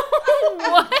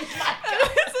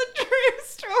 It's a true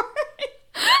story.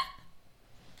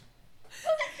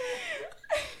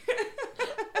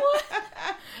 What?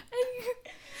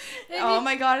 Oh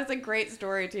my god, it's a great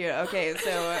story too. Okay,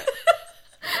 so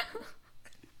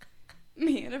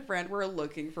me and a friend were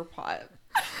looking for pot.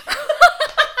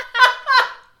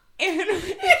 And You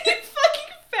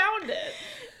fucking found it.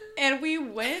 And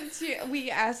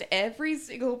we asked every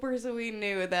single person we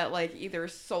knew that, like, either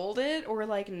sold it or,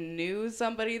 like, knew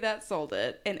somebody that sold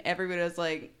it. And everybody was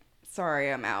like,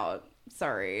 sorry, I'm out.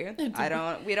 Sorry.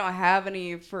 We don't have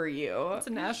any for you. It's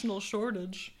a national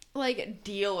shortage. Like,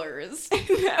 dealers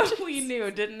that we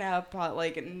knew didn't have pot.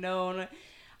 Like, known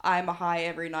I'm high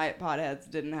every night potheads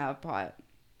didn't have pot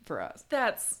for us.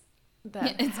 It's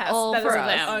all for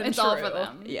them. It's all for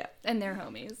them. Yeah. And their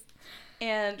homies.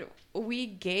 And we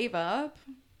gave up,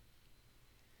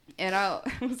 and I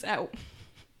was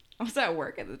at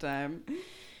work at the time,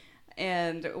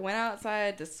 and went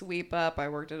outside to sweep up. I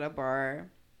worked at a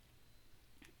bar,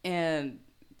 and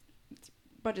a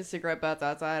bunch of cigarette butts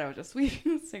outside. I was just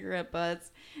sweeping cigarette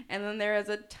butts, and then there was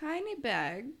a tiny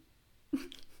bag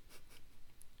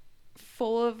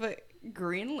full of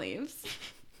green leaves,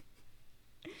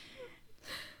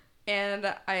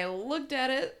 and I looked at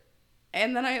it.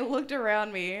 And then I looked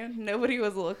around me. Nobody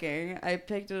was looking. I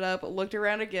picked it up, looked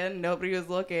around again. Nobody was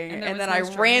looking. And then I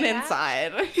ran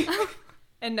inside.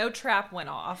 And no trap went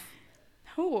off.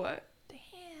 No.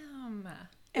 Damn.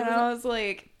 And I was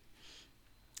like...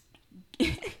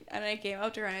 and I came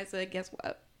up to her and I said, guess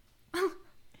what?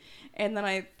 And then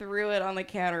I threw it on the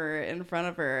counter in front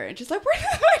of her. And she's like, where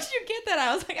did you get that?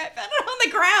 I was like, I found it on the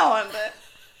ground.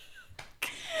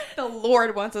 The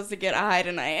Lord wants us to get high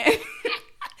tonight.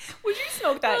 Would you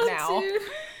smoke that now? Dude.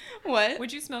 What?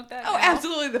 Would you smoke that Oh, now?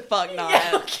 absolutely the fuck not.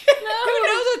 Yeah, okay. No. Who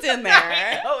knows what's in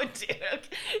there? Oh, dude.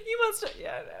 You must have...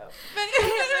 Yeah, no.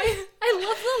 I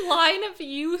love the line of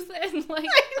youth and, like,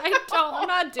 I'm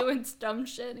not doing dumb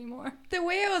shit anymore. The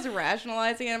way I was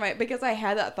rationalizing it, because I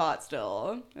had that thought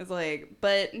still, is like,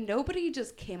 but nobody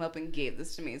just came up and gave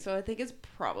this to me, so I think it's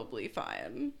probably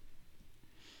fine.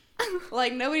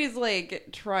 Like, nobody's, like,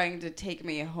 trying to take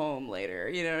me home later,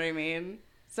 you know what I mean?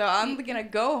 So I'm gonna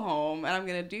go home, and I'm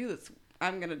gonna do this.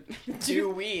 I'm gonna do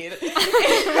weed.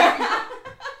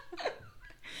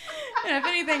 And if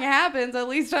anything happens, at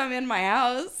least I'm in my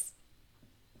house.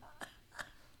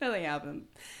 Nothing happened.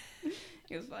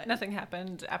 It was fine. Nothing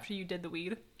happened after you did the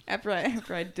weed? After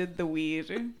I did the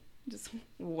weed. Just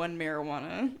one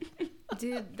marijuana.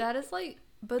 Dude, that is like...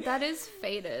 But that is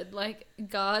fated. Like,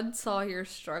 God saw your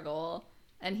struggle,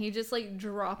 and he just, like,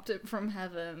 dropped it from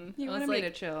heaven. He wanted me to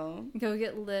chill. Go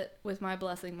get lit with my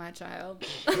blessing, my child.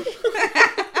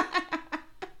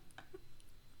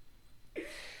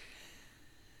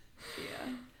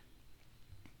 Yeah.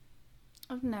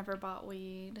 I've never bought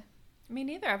weed. Me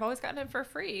neither. I've always gotten it for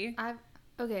free.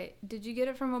 Okay, did you get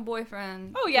it from a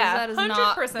boyfriend? Oh, yeah. That is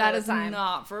 100% that of is the time.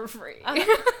 not for free.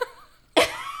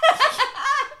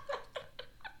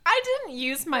 I didn't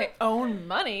use my own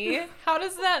money. How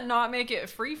does that not make it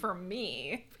free for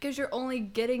me? Because you're only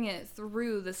getting it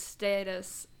through the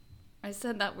status. I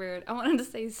said that weird. I wanted to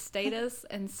say status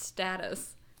and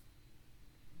status.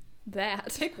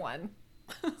 That. Pick one.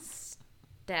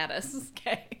 Status.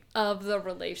 Okay. Of the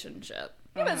relationship.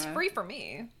 Yeah, but it's free for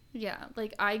me. Yeah,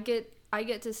 like I get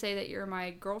to say that you're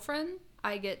my girlfriend.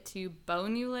 I get to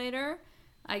bone you later.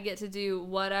 I get to do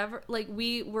whatever. Like,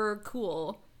 we were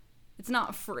cool. It's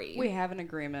not free. We have an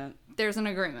agreement. There's an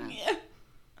agreement. Yeah.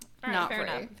 All right, not fair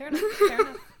free. enough. Fair enough. Fair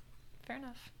enough. Fair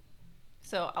enough.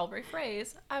 So I'll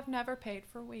rephrase. I've never paid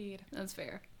for weed. That's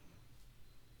fair.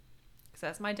 Because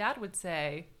as my dad would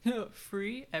say,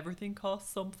 free, everything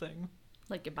costs something.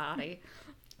 Like your body.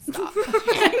 Stop.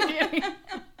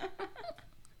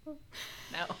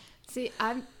 No. See,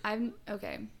 I'm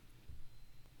okay.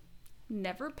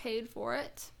 Never paid for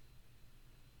it.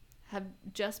 Have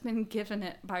just been given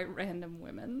it by random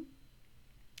women.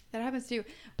 That happens too.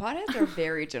 Potheads are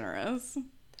very generous.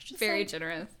 Just Very like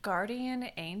generous. guardian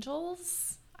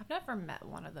angels. I've never met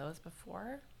one of those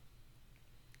before.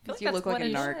 feel like You that's look like what a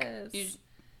it narc. is.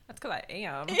 That's because I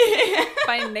am.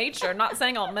 By nature. I'm not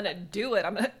saying I'm going to do it.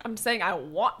 I'm saying I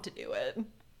want to do it.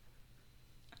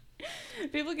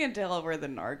 People can tell where the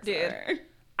narcs Dude. are.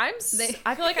 I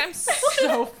feel like I'm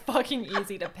so fucking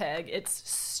easy to peg. It's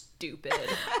stupid. What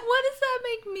does that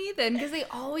make me then? Because they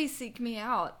always seek me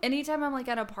out. Anytime I'm like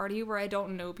at a party where I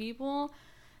don't know people,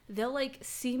 they'll like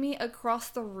see me across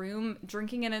the room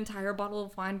drinking an entire bottle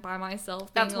of wine by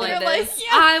myself. That's being what like, it is. Yeah,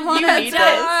 I want you to need die.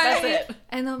 this. That's it.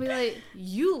 And they'll be like,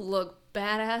 you look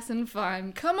badass and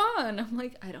fine. Come on. I'm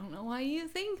like, I don't know why you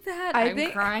think that. I'm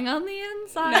think- crying on the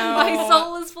inside. No. My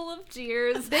soul is full of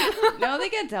tears. No, they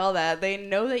can tell that. They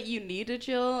know that you need to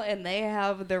chill, and they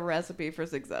have the recipe for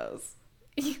success.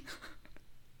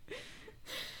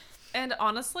 And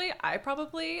honestly, I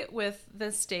probably, with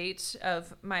the state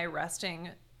of my resting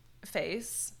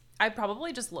face, I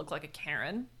probably just look like a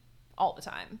Karen all the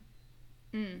time.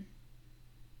 Mm.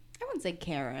 I wouldn't say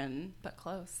Karen. But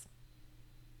close.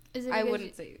 Is it I because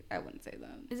wouldn't say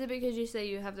that. Is it because you say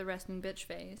you have the resting bitch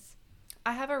face?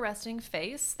 I have a resting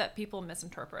face that people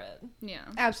misinterpret. Yeah.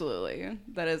 Absolutely.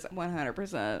 That is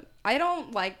 100%. I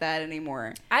don't like that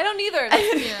anymore. I don't either.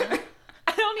 Yeah.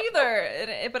 I don't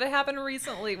either. But it happened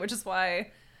recently, which is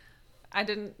why I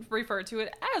didn't refer to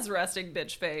it as resting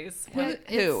bitch face. Yeah,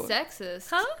 Who? it's sexist.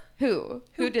 Huh?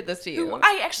 Who did this to you? Who?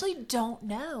 I actually don't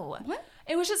know. What?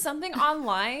 It was just something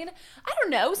online. I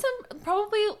don't know. Some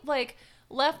probably like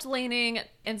left-leaning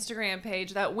Instagram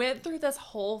page that went through this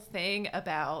whole thing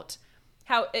about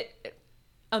how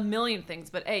a million things,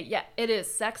 but hey, yeah, it is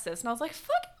sexist. And I was like,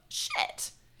 fucking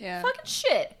shit. Yeah. Fucking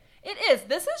shit. It is.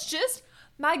 This is just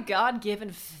my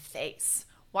God-given face.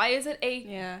 Why is it a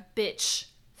Yeah. bitch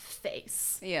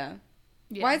face? Yeah.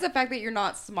 Yeah. Why does the fact that you're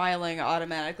not smiling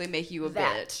automatically make you a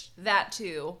bitch? That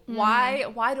too.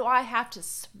 Mm-hmm. Why do I have to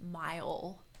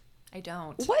smile? I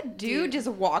don't. What dude just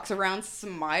walks around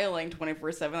smiling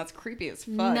 24/7? That's creepy as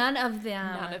fuck. None of them.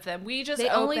 None of them. We just They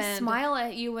only opened- smile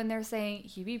at you when they're saying,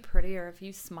 you'd be prettier if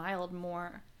you smiled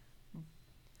more.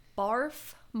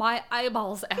 Barf my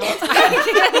eyeballs out.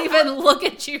 I can't even look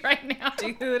at you right now.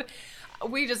 Dude,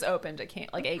 we just opened a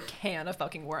can of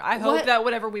fucking worms. I hope What? that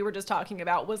whatever we were just talking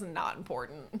about was not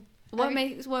important. What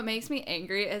makes me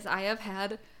angry is I have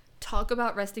had talk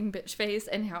about resting bitch face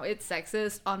and how it's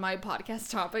sexist on my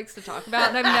podcast topics to talk about,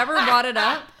 and I've never brought it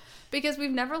up because we've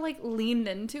never like leaned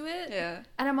into it. Yeah.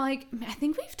 And I'm like, I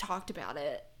think we've talked about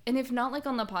it, and if not like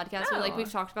on the podcast, but like No.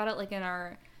 we've talked about it like in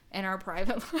our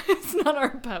private lives, not our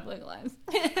public lives.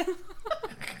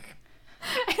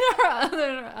 In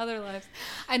our other lives,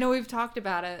 I know we've talked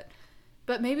about it,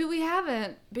 but maybe we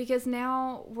haven't because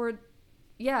now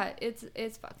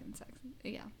it's fucking sexy.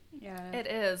 Yeah. Yeah. It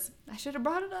is. I should have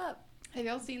brought it up. Have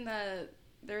y'all seen that?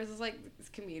 There's this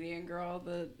comedian girl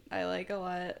that I like a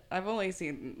lot. I've only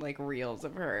seen like reels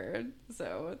of her,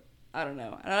 so I don't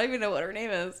know. I don't even know what her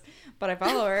name is, but I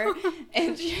follow her.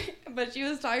 And she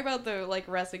was talking about the like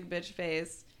resting bitch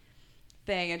face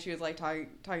thing, and she was like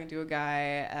talking to a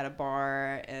guy at a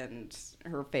bar, and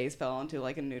her face fell into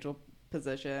like a neutral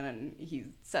position, and he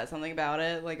said something about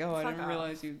it, like, "Oh, I Fuck didn't off.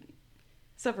 realize you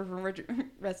suffer from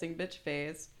resting bitch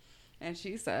face." And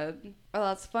she said, "Well,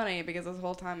 that's funny because this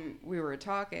whole time we were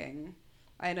talking,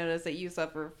 I noticed that you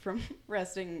suffer from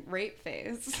resting rape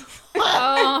face."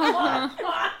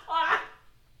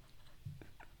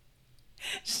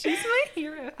 She's my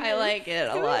hero. I like it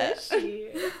a Who lot. is she?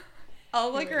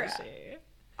 I'll look Who her. is she?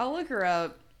 I'll look her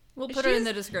up. We'll put her in She's-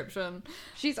 the description.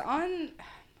 She's on.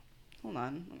 Hold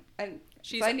on.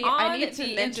 She's I on need to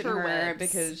the mention her interwebs.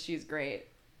 because she's great.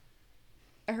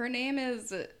 Her name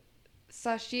is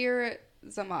Sashir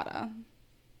Zamata.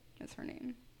 That's her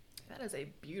name. That is a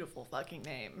beautiful fucking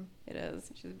name. It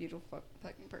is. She's a beautiful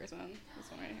fucking person.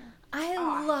 This one right here. I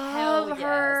Oh, love hell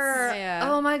her. yes. Yeah.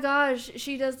 Oh my gosh,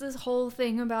 she does this whole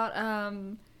thing about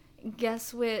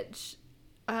guess which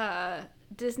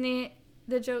Disney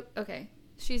the joke. Okay,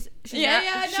 she's I've seen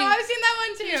that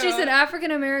one too. She's an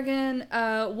African American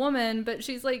woman, but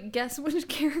she's like, guess which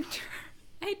character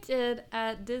I did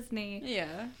at Disney.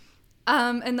 Yeah.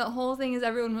 And the whole thing is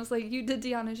everyone was like, you did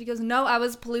Deanna. She goes, no, I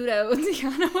was Pluto.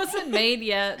 Deanna wasn't made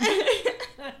yet.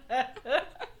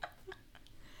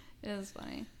 It was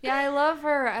funny. Yeah, I love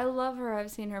her.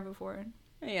 I've seen her before.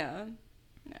 Yeah.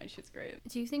 No, she's great.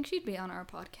 Do you think she'd be on our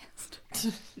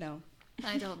podcast? No.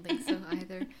 I don't think so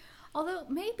either. Although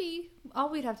maybe all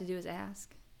we'd have to do is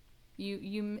ask.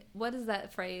 You what is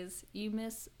that phrase? You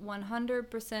miss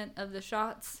 100% of the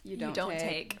shots You don't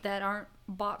take. that aren't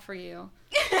bought for you.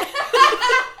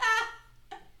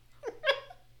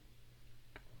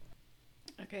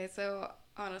 Okay, so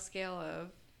on a scale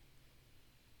of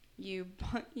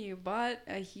you bought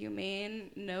a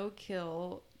humane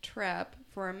no-kill trap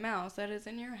for a mouse that is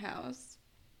in your house,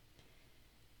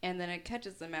 and then it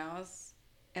catches the mouse,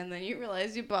 and then you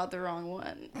realize you bought the wrong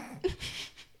one.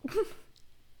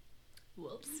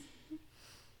 Whoops.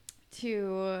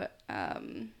 To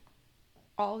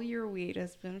all your weed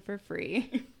has been for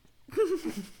free.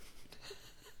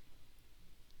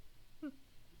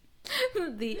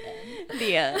 The end.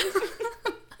 The end.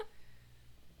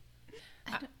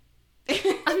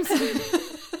 I'm sorry.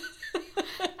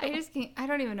 I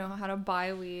don't even know how to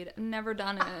buy weed. I've never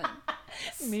done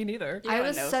it. Me neither. I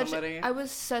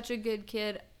was such a good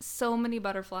kid. So many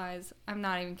butterflies. I'm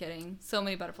not even kidding. So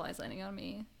many butterflies landing on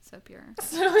me. So pure.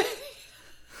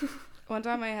 One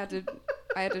time I had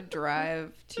to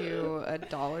drive to a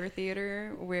dollar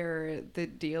theater where the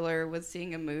dealer was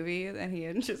seeing a movie and he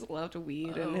had just left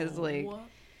weed in his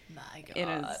my God. in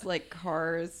his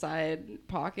car side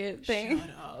pocket thing. Shut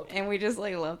up. And we just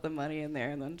left the money in there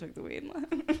and then took the weed and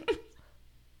left.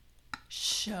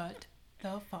 Shut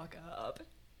the fuck up.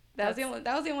 That was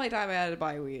the only time I had to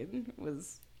buy weed,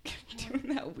 was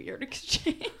doing that weird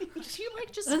exchange. You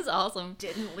just That's awesome.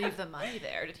 didn't leave the money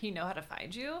there. Did he know how to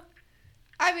find you?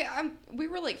 I mean, we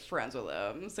were friends with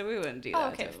him, so we wouldn't do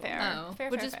that. Okay, to him. fair. Oh, Fair,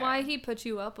 which fair, is fair. why he put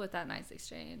you up with that nice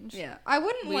exchange. Yeah, I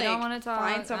wouldn't We don't wanna talk,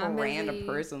 find some I'm random busy.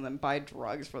 person and buy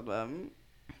drugs for them.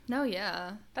 No,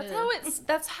 yeah.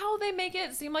 That's how they make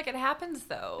it seem like it happens,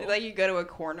 though. You go to a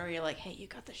corner, you're like, "Hey, you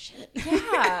got the shit."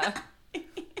 Yeah.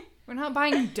 We're not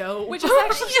buying dope. Which is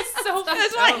actually so funny.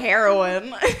 It's not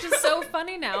heroin. Which is so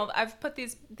funny now. I've put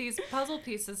these puzzle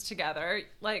pieces together.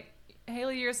 Like,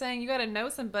 Haley, you're saying you got to know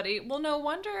somebody. Well, no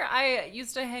wonder I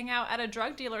used to hang out at a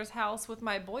drug dealer's house with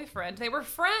my boyfriend. They were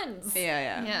friends.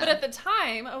 Yeah. But at the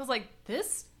time, I was like,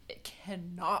 this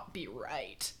cannot be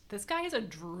right. This guy is a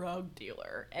drug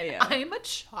dealer, and Yeah. I'm a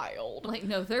child.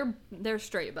 no, they're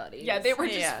straight buddies. Yeah, they were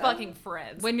just Yeah. fucking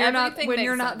friends. When you're Everything not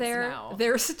makes sense there, now.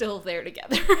 they're still there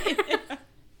together.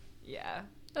 Yeah.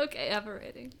 Okay, I have a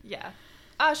rating. Yeah.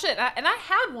 Oh, shit. And I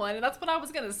had one, and that's what I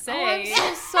was going to say. Oh, I'm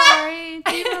so sorry.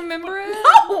 Do you remember it?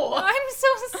 No! I'm so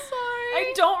sorry.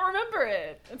 I don't remember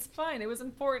it. It's fine. It was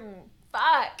important.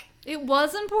 Fuck. It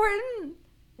was important.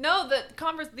 No, the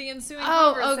ensuing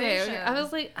Oh, conversation. okay. I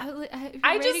was like, your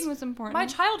I rating just- was important. My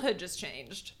childhood just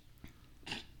changed.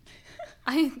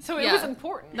 So it yeah, was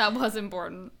important. That was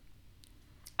important.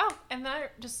 Oh, and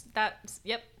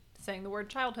saying the word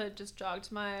childhood just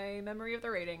jogged my memory of the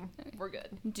rating. We're good.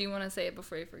 Do you want to say it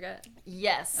before you forget?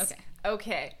 Yes.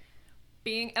 Okay.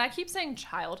 And I keep saying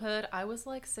childhood. I was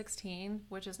 16,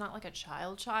 which is not a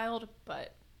child,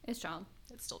 but It's child.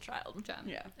 it's still child. Child.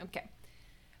 Yeah. Okay.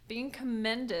 Being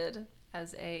commended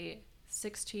as a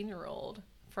 16-year-old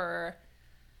for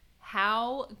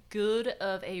how good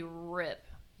of a rip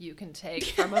you can take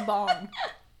from a bong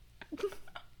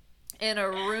in a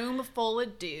room full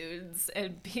of dudes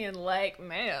and being like,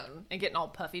 man, and getting all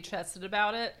puffy chested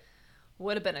about it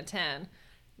would have been a 10.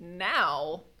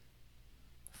 Now,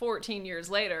 14 years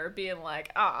later, being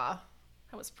like, I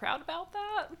was proud about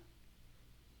that.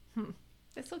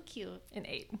 That's so cute. An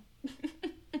 8.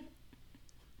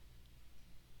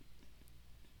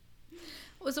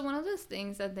 Was it one of those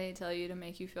things that they tell you to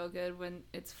make you feel good when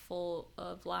it's full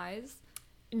of lies?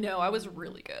 No, I was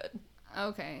really good.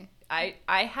 Okay. I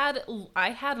had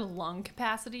lung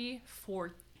capacity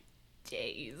for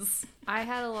days. I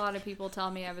had a lot of people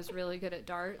tell me I was really good at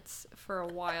darts for a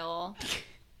while.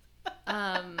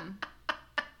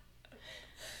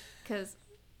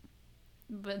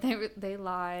 But they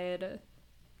lied.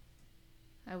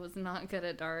 I was not good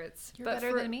at darts. You're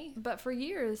better than me. But for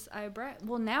years, I bragged.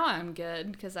 Well, now I'm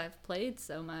good because I've played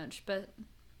so much, but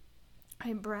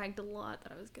I bragged a lot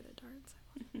that I was good at darts.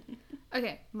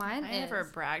 Okay, mine I never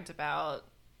bragged about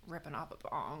ripping off a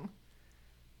bong.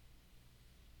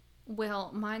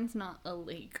 Well, mine's not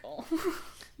illegal.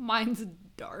 Mine's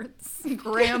darts.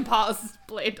 Grandpa's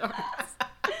play darts.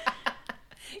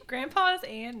 Grandpa's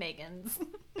and Megan's.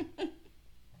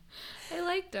 I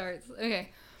like darts.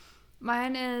 Okay.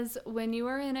 Mine is when you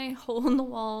are in a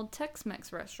hole-in-the-wall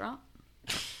Tex-Mex restaurant.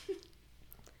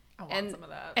 I want some of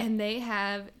that. And they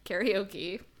have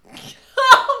karaoke.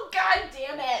 Oh, god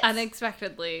damn it.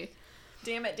 Unexpectedly.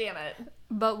 Damn it.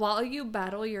 But while you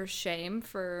battle your shame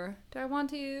for, do I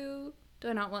want to? Do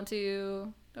I not want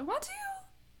to? Do I want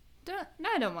to? No,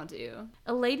 I don't want to.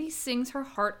 A lady sings her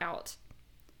heart out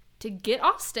to get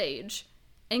off stage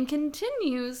and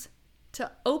continues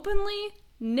to openly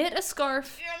knit a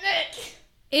scarf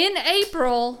in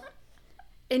April,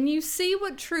 and you see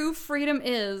what true freedom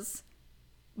is,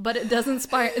 but it doesn't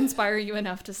inspire you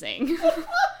enough to sing.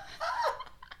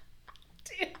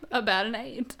 About an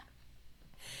 8.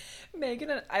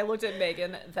 I looked at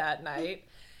Megan that night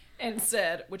and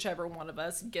said, whichever one of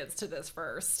us gets to this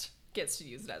first gets to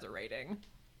use it as a rating.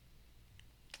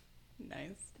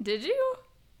 Nice. Did you?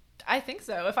 I think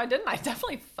so. If I didn't, I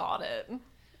definitely thought it.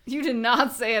 You did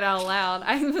not say it out loud.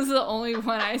 I was the only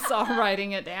one I saw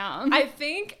writing it down. I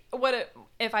think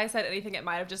if I said anything, it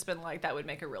might have just been like, that would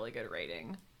make a really good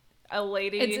rating. A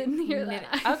lady. It didn't hear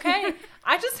that. Okay.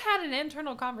 I just had an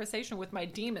internal conversation with my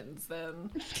demons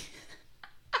then.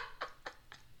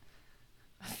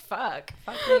 Fuck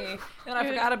me. And I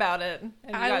forgot about it. And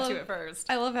you got to it first.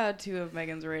 I love how 2 of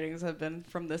Megan's ratings have been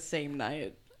from the same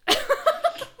night.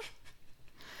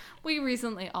 We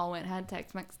recently all went had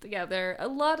Tex-Mex together. A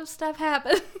lot of stuff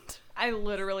happened. I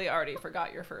literally already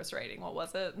forgot your first rating. What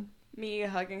was it? Me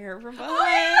hugging her from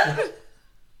behind.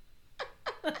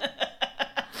 The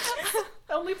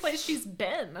only place she's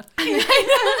been. That's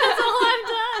all I've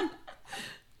done.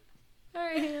 All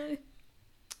right, Haley.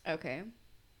 Okay.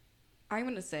 I'm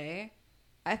going to say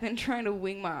I've been trying to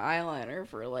wing my eyeliner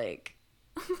for like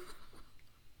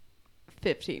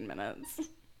 15 minutes.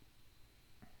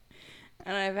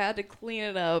 And I've had to clean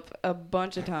it up a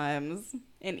bunch of times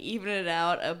and even it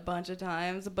out a bunch of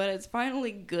times, but it's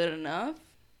finally good enough.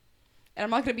 And I'm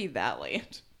not going to be that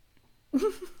late.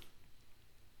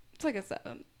 It's like a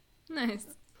 7. Nice.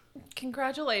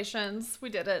 Congratulations.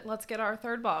 We did it. Let's get our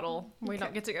 3rd bottle. We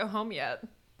don't get to go home yet.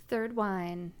 3rd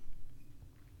wine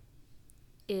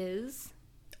is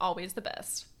always the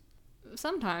best.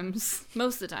 Sometimes,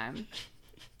 most of the time,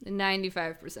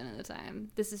 95% of the time.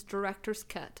 This is Director's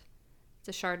Cut. It's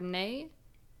a Chardonnay.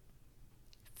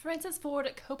 Francis Ford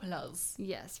Coppola's.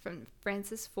 Yes, from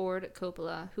Francis Ford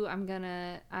Coppola, who I've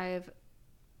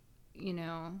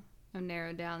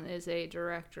narrowed down as a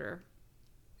director.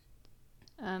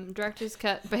 Director's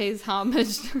Cut pays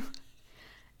homage.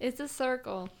 It's a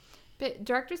circle. But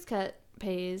Director's Cut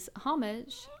pays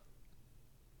homage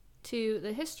to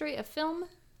the history of film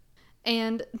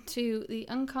and to the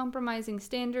uncompromising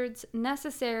standards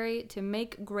necessary to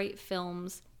make great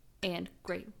films and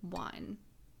great wine.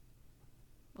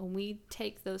 When we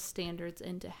take those standards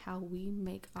into how we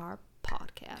make our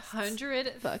podcast.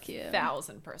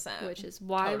 100,000%. Which is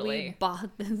why we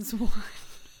bought this wine.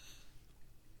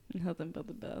 Nothing but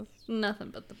the best. Nothing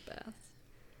but the best.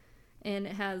 And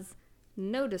it has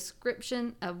no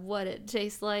description of what it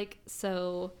tastes like,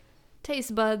 so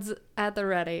taste buds at the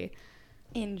ready.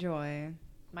 Enjoy.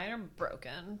 Mine are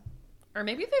broken. Or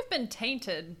maybe they've been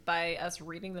tainted by us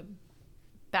reading the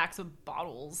backs of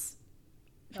bottles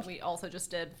that we also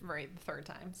just did for the 3rd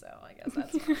time, so I guess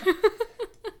that's fine.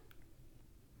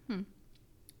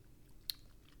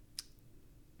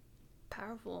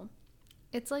 Powerful.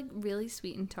 It's like really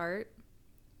sweet and tart,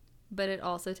 but it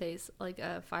also tastes like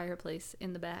a fireplace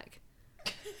in the back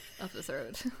of the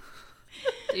throat.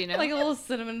 Do you know? Like a little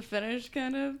cinnamon finish,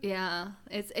 kind of. Yeah,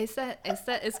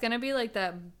 it's gonna be like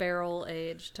that barrel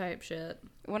age type shit.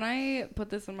 When I put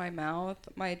this in my mouth,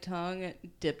 my tongue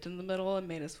dipped in the middle and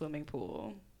made a swimming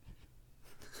pool.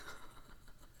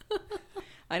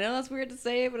 I know that's weird to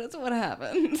say, but it's what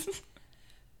happened.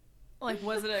 Like,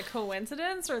 was it a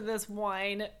coincidence, or this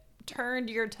wine turned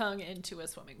your tongue into a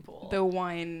swimming pool? The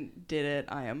wine did it.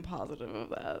 I am positive of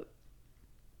that.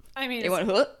 I mean, it went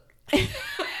hook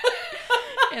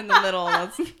in the middle.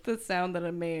 That's the sound that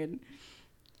it made.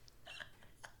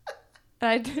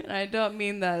 I don't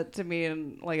mean that to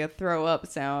mean like a throw up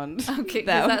sound. Okay,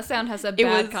 because that sound has a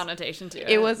bad connotation to it.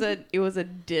 It was a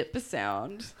dip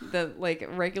sound, that like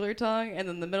regular tongue, and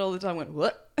then the middle of the tongue went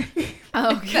what?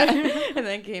 Okay, and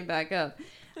then came back up.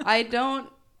 I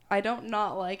don't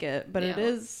not like it, but it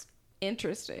is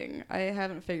interesting. I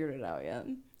haven't figured it out yet.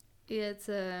 It's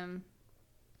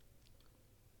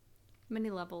many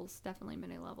levels, definitely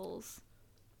many levels.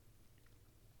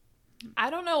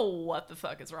 I don't know what the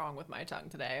fuck is wrong with my tongue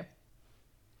today.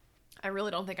 I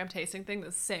really don't think I'm tasting things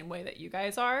the same way that you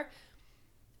guys are.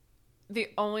 The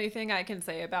only thing I can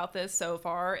say about this so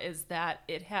far is that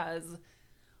it has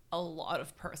a lot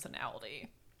of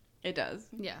personality. It does.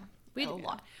 Yeah. A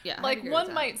lot. Yeah. Like,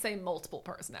 one might say multiple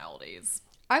personalities.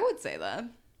 I would say that.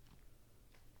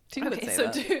 Two would say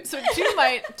that. So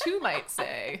two might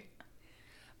say.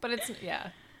 But it's,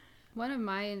 yeah. One of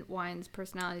my wine's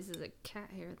personalities is a cat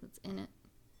hair that's in it.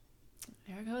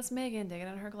 There goes Megan digging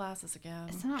in her glasses again.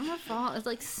 It's not my fault. It's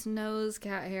like Snow's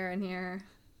cat hair in here.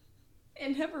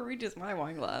 It never reaches my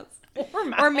wine glass.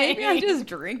 Or maybe I just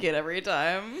drink it every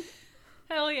time.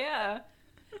 Hell yeah.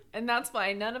 And that's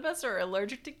why none of us are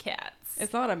allergic to cats.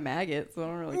 It's not a maggot, so I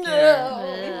don't really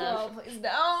care. No, please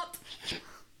don't.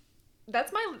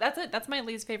 That's my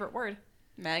least favorite word.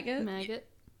 Maggot? Maggot.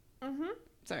 Mm-hmm.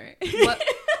 Sorry. What?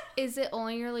 Is it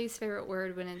only your least favorite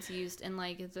word when it's used in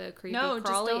like the creepy No,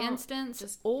 crawly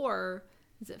instance, or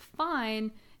is it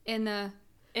fine in the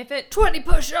if it 20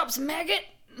 push-ups, maggot?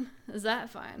 Is that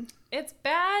fine? It's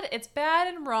bad. It's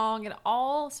bad and wrong in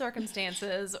all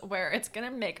circumstances where it's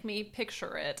gonna make me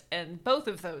picture it, and both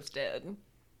of those did.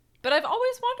 But I've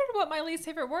always wondered what my least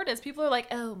favorite word is. People are like,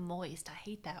 "Oh, moist. I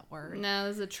hate that word." No,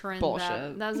 that's a trend.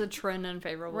 Bullshit. That was a trend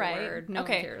unfavorable word. No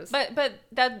one cares. But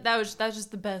that's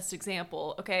just the best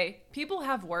example. Okay, people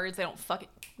have words they don't fucking.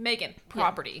 Megan,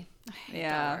 property.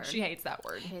 Yeah. She hates that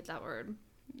word. I hate that word.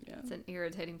 Yeah. It's an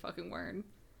irritating fucking word.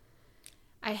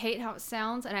 I hate how it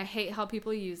sounds, and I hate how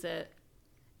people use it.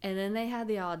 And then they had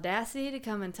the audacity to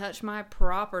come and touch my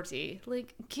property.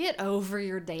 Like, get over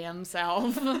your damn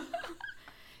self.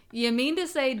 You mean to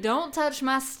say, don't touch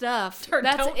my stuff.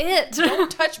 That's it.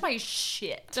 Don't touch my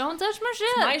shit. Don't touch my shit.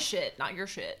 It's my shit, not your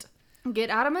shit. Get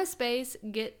out of my space.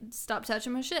 Stop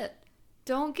touching my shit.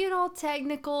 Don't get all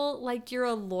technical like you're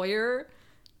a lawyer.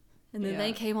 And then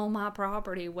they came on my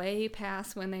property way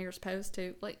past when they were supposed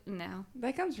to. Like, no.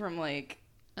 That comes from, like,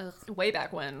 way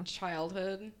back when.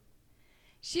 Childhood.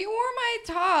 She wore my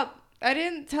top. I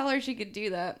didn't tell her she could do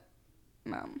that,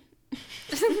 Mom.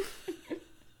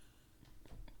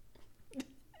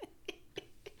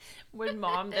 Would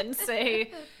Mom then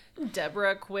say,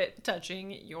 Deborah, quit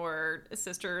touching your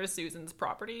sister Susan's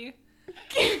property?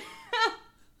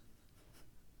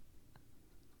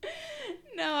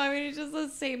 No, I mean, it's just the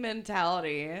same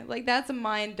mentality. Like, that's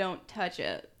mine, don't touch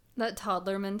it. That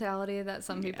toddler mentality that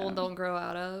some people don't grow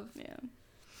out of. Yeah.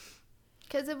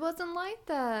 Because it wasn't like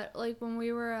that. Like, when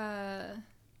we were,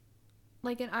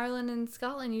 like, in Ireland and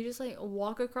Scotland, you just, like,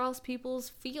 walk across people's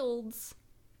fields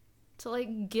to,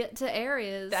 like, get to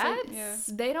areas.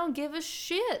 They don't give a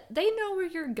shit. They know where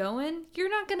you're going. You're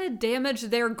not going to damage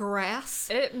their grass.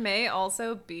 It may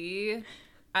also be, and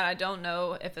I don't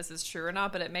know if this is true or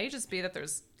not, but it may just be that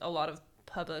there's a lot of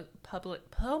public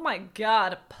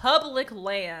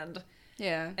land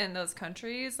in those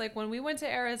countries. Like, when we went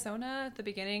to Arizona at the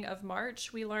beginning of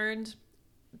March, we learned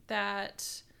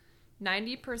that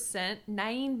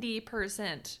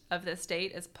 90% of the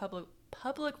state is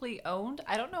publicly owned.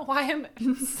 I don't know why I'm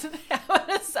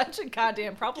having such a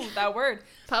goddamn problem with that word.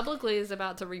 Publicly is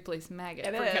about to replace maggot.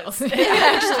 It for is. Kelsey. It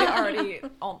actually already,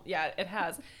 it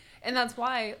has. And that's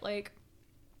why, like,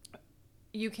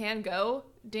 you can go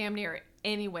damn near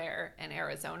anywhere in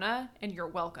Arizona and you're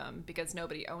welcome because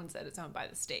nobody owns it. It's owned by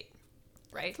the state,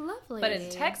 right? It's lovely. But in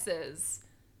Texas,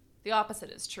 the opposite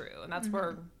is true. And that's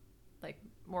where, like,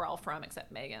 we're all from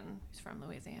except Megan, who's from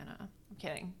Louisiana. I'm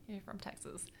kidding. You're from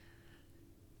Texas.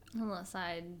 Unless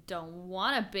I don't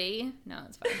want to be. No,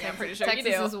 it's fine. I'm pretty sure Texas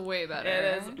you do. is way better.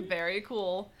 It is very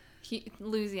cool.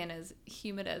 Louisiana is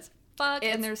humid as fuck,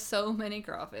 and there's so many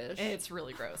crawfish. It's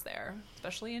really gross there,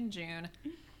 especially in June.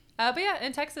 But yeah,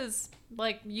 in Texas,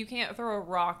 like, you can't throw a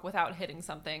rock without hitting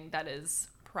something that is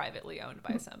privately owned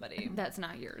by somebody. That's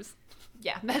not yours.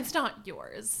 Yeah, that's not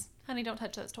yours. Honey, don't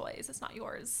touch those toys. It's not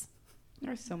yours.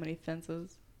 There's so many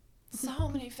fences. So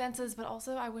many fences, but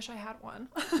also I wish I had one.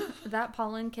 That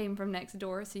pollen came from next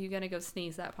door, so you gotta go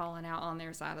sneeze that pollen out on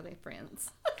their side of their fence.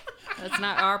 That's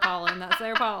not our pollen, that's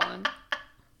their pollen.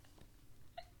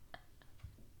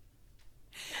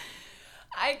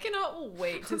 I cannot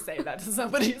wait to say that to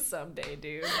somebody someday,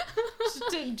 dude.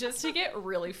 Just to get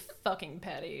really fucking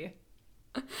petty.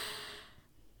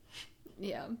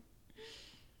 Yeah.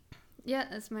 Yeah,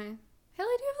 that's my... Haley, do you have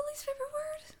a least favorite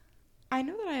word? I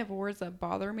know that I have words that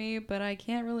bother me, but I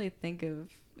can't really think of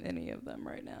any of them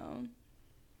right now.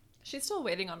 She's still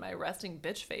waiting on my resting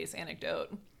bitch face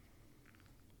anecdote.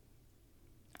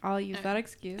 I'll use that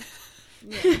excuse.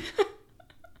 Yeah.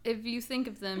 If you think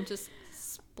of them, just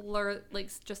splurge,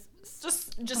 like, just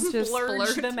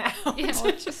splurge them out. Yeah.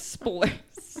 I'll just splooge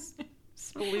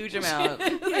them out.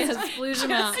 Yeah, splooge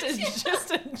them out.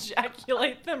 Just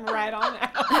ejaculate them right on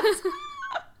out.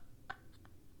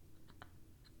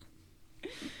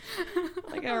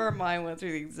 Like, our mind went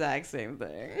through the exact same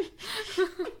thing.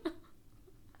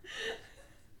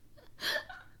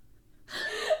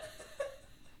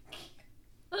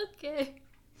 Okay.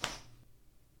 Do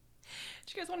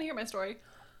you guys want to hear my story?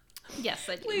 Yes,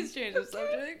 I do. Please change the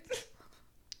subject.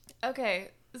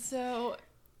 Okay, so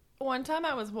one time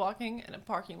I was walking in a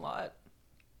parking lot.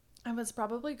 I was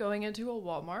probably going into a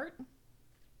Walmart.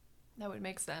 That would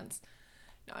make sense.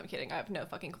 No, I'm kidding. I have no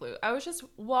fucking clue. I was just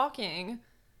walking,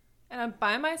 and I'm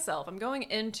by myself. I'm going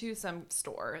into some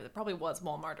store. It probably was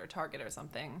Walmart or Target or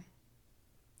something.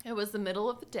 It was the middle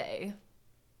of the day,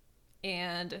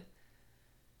 and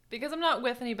Because I'm not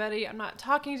with anybody. I'm not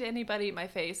talking to anybody. My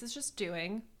face is just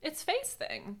doing its face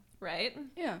thing, right?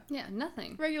 Yeah. Yeah,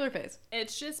 nothing. Regular face.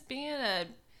 It's just being a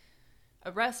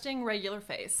resting regular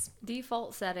face.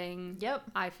 Default setting. Yep.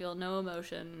 I feel no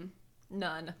emotion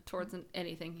None. towards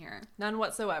anything here. None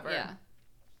whatsoever. Yeah.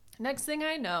 Next thing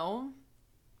I know,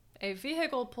 a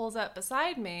vehicle pulls up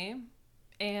beside me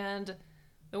and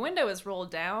the window is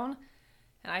rolled down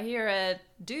and I hear a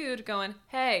dude going,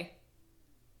 hey,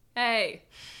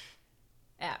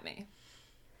 at me.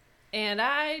 And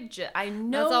I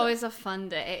know. That's always a fun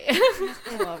day.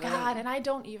 I love God, it. and I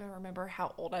don't even remember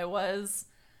how old I was.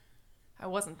 I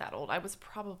wasn't that old. I was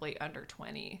probably under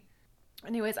 20.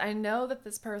 Anyways, I know that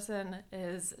this person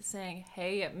is saying,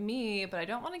 hey, at me, but I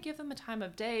don't want to give them a time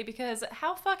of day because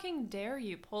how fucking dare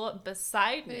you pull up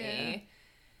beside me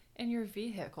in your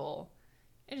vehicle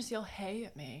and just yell, hey,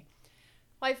 at me.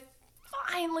 Well, I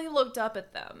finally looked up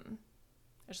at them.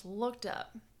 I just looked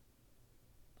up.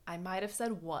 I might have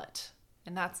said what,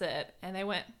 and that's it. And they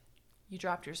went, you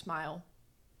dropped your smile.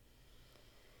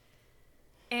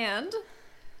 And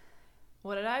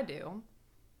what did I do?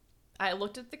 I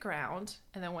looked at the ground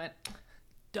and then went,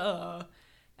 duh,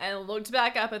 and looked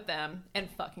back up at them and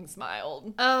fucking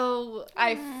smiled. Oh,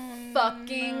 I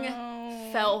fucking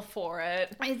fell for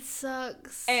it. it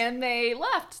sucks. And they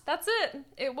left. That's it.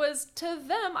 It was, to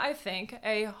them, I think,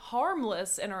 a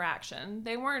harmless interaction.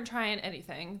 They weren't trying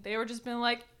anything. They were just being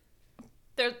like,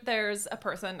 there's a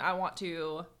person, I want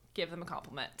to give them a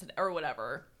compliment today, or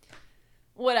whatever.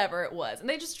 Whatever it was. And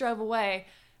they just drove away.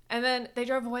 And then they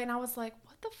drove away and I was like,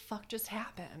 what the fuck just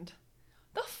happened?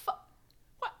 The fuck?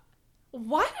 What?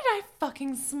 Why did I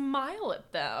fucking smile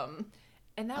at them?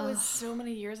 And that was so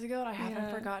many years ago and I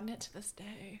haven't forgotten it to this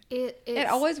day. It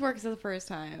always works the first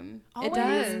time. Always. It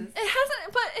does. It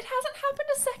hasn't happened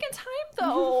a second time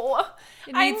though.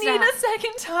 It I needs need to a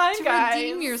second time, to guys.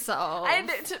 redeem yourself.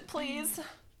 Please.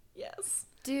 Yes.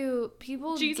 Do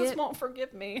people Jesus won't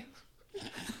forgive me.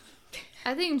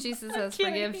 I think Jesus has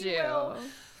kidding, forgived he you. will.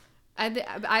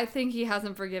 I think he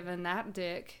hasn't forgiven that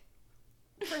dick.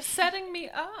 For setting me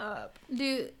up.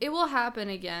 Dude, it will happen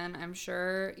again, I'm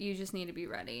sure. You just need to be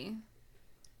ready.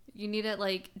 You need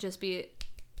to just be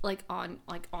on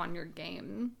your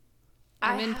game.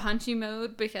 I'm in punchy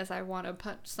mode because I want to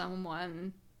punch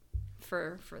someone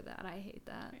for that. I hate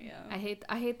that. Yeah.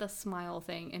 I hate the smile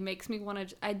thing. It makes me want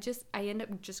to I end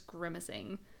up just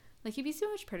grimacing. Like, he'd be so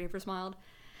much prettier if he smiled.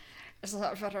 It's a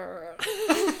lot better.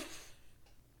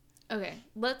 Okay,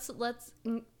 let's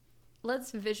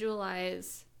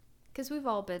visualize, because we've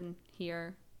all been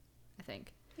here, I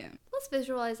think. Yeah. Let's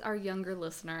visualize our younger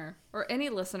listener, or any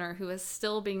listener who is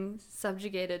still being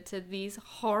subjugated to these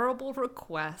horrible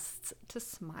requests to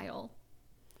smile.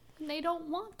 And they don't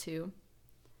want to.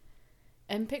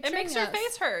 And picturing It makes your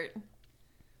face hurt.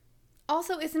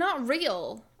 Also, it's not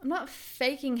real. I'm not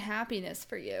faking happiness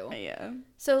for you. Yeah.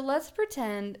 So let's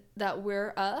pretend that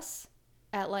we're us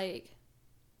at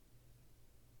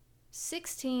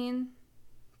 16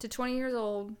 to 20 years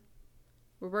old.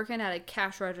 We're working at a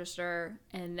cash register,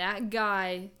 and that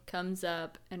guy comes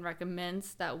up and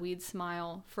recommends that we'd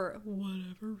smile for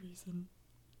whatever reason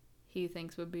he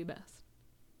thinks would be best.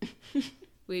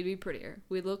 We'd be prettier.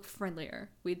 We'd look friendlier.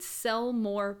 We'd sell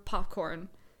more popcorn.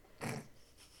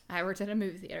 I worked at a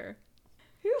movie theater.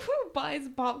 Who buys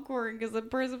popcorn because the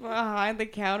person behind the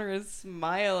counter is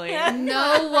smiling?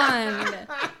 No one.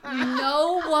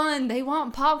 They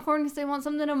want popcorn because they want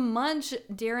something to munch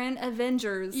during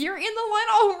Avengers. You're in the line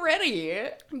already.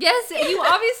 Yes, you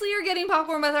obviously are getting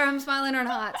popcorn whether I'm smiling or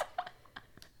not.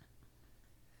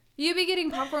 You'd be getting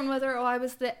popcorn whether I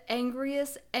was the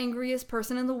angriest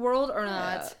person in the world or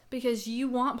not. Yeah. Because you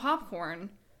want popcorn.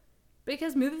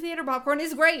 Because movie theater popcorn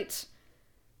is great.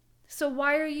 So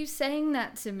why are you saying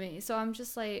that to me? So I'm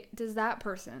just like, does that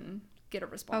person get a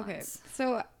response? Okay,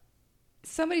 so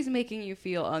somebody's making you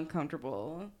feel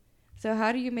uncomfortable. So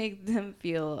how do you make them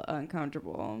feel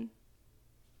uncomfortable?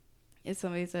 If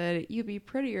somebody said, you'd be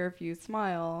prettier if you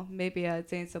smile, maybe I'd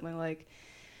say something like,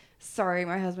 sorry,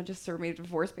 my husband just served me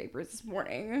divorce papers this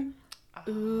morning.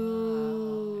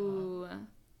 Ooh.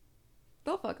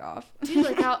 They'll fuck off.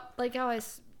 Dude, like how I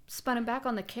spun him back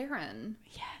on the Karen.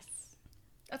 Yes.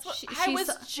 That's what I was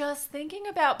just thinking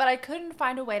about, but I couldn't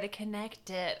find a way to connect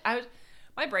it.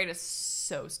 My brain is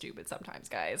so stupid sometimes,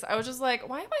 guys. I was just like,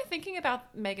 why am I thinking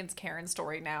about Megan's Karen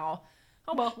story now?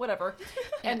 Oh, well, whatever.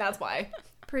 And that's why.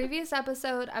 Previous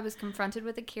episode, I was confronted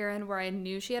with a Karen where I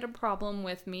knew she had a problem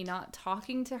with me not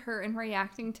talking to her and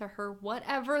reacting to her,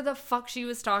 whatever the fuck she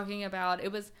was talking about.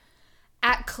 It was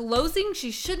at closing.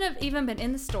 She shouldn't have even been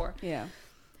in the store. Yeah.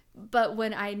 But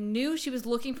when I knew she was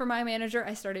looking for my manager,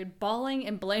 I started bawling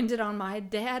and blamed it on my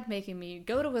dad making me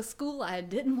go to a school I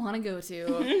didn't want to go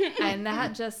to. And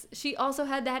that she also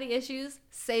had daddy issues,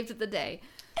 saved the day.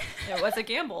 It was a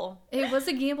gamble. It was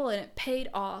a gamble and it paid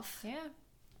off. Yeah.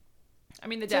 I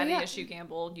mean, the daddy issue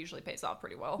gamble usually pays off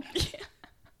pretty well.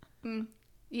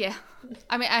 Yeah.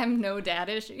 I mean, I have no dad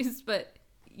issues, but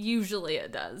usually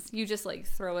it does. You just like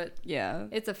throw it. Yeah.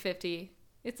 It's a 50.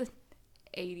 It's a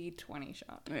 80-20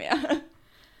 shot. Yeah.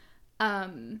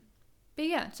 But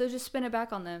yeah, so just spin it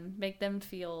back on them. Make them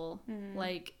feel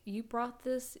like you brought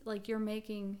this, like you're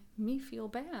making me feel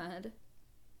bad.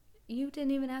 You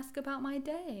didn't even ask about my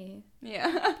day.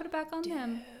 Yeah. Put it back on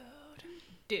them.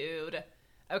 Dude.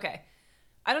 Okay.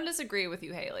 I don't disagree with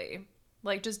you, Haley.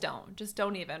 Like, just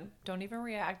don't even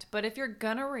react. But if you're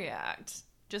gonna react,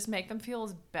 just make them feel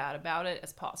as bad about it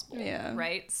as possible. Yeah.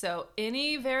 Right? So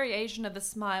any variation of the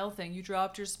smile thing, you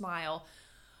dropped your smile.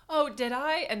 Oh, did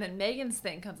I? And then Megan's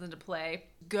thing comes into play.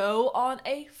 Go on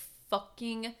a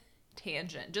fucking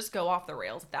tangent. Just go off the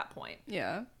rails at that point.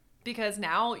 Yeah. Because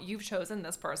now you've chosen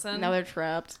this person. Now they're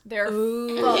trapped. They're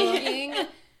fucking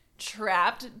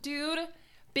trapped, dude.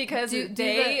 Because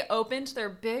they opened their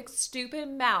big, stupid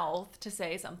mouth to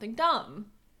say something dumb.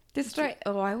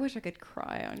 I wish I could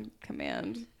cry on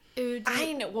command. Dude,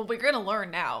 I know. Well, we're going to learn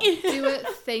now. do it.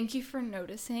 Thank you for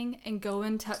noticing and go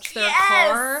and touch their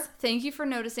car. Thank you for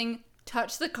noticing.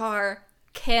 Touch the car.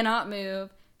 Cannot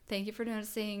move. Thank you for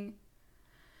noticing.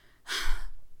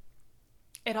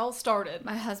 It all started.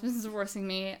 My husband's divorcing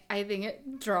me. I think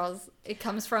it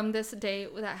comes from this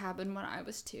date that happened when I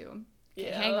was 2.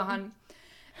 Yeah. Hang on.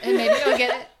 And maybe I'll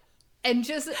get it. And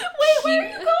just wait, where are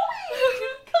you going?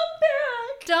 Come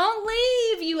back. Don't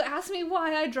leave. You asked me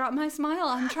why I dropped my smile.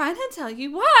 I'm trying to tell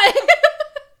you why.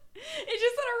 It's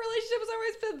just that our relationship has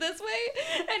always been this way,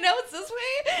 and now it's this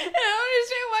way, and I don't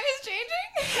understand why it's changing.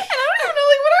 And I don't even know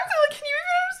like what I'm saying. Can you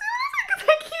even understand what I'm saying? Because I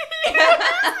can't.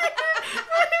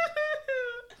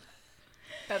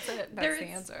 That's it. That's the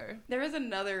answer. There is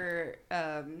another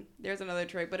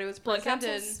trick, but it was Blood presented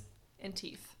capsules and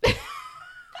teeth.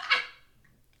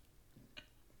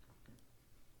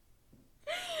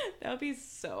 That would be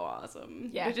so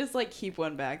awesome. Yeah. To just like keep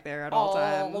one back there at all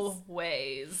times.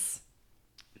 Always.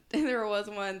 There was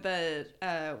one that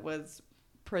was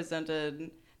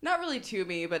presented not really to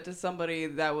me, but to somebody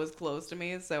that was close to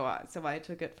me. So I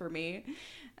took it for me.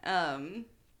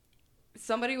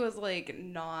 Somebody was like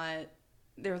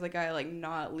there was a guy like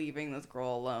not leaving this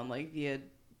girl alone like via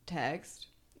text,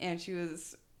 and she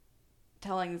was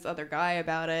telling this other guy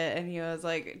about it, and he was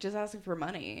like just asking for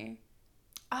money.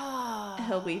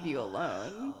 He'll leave you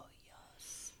alone. Oh,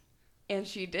 yes. And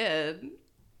she did.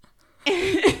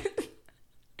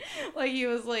 Like, he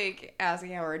was, like,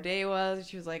 asking how her day was. And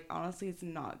she was like, honestly, it's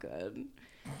not good.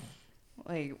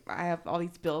 Like, I have all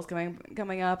these bills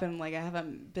coming up, and, like, I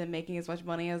haven't been making as much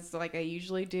money as, like, I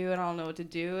usually do, and I don't know what to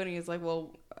do. And he's like,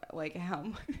 well, like,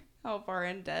 how far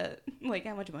in debt? Like,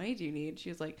 how much money do you need? She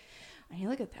was like, I need,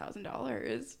 like,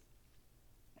 $1,000.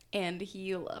 And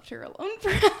he left her alone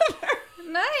forever.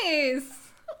 Nice.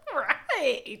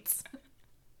 Right.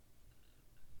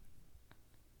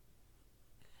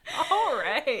 All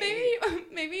right.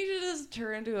 Maybe you should just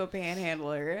turn into a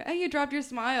panhandler. Hey, you dropped your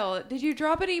smile. Did you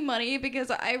drop any money? Because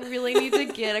I really need to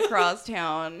get across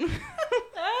town.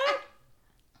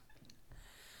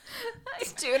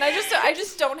 Dude, I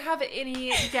just don't have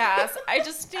any gas. I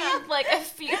just need like a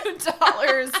few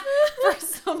dollars for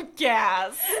some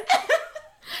gas.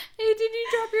 Hey, did you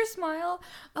drop your smile?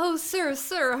 Oh, sir,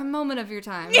 a moment of your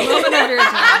time. A moment of your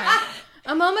time.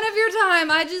 A moment of your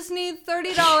time. I just need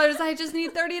 $30. I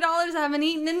haven't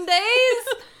eaten in days.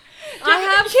 I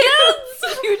have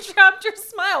kids. You dropped your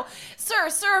smile. Sir,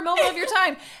 a moment of your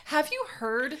time. Have you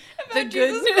heard the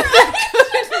good news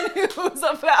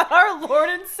about our Lord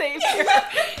and Savior,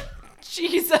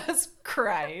 Jesus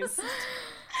Christ?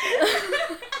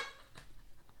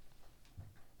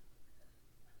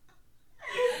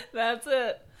 That's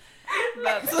it.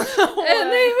 That's the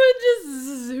And they would just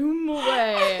zoom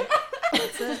away.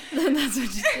 That's it. Then that's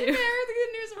what you do. I heard the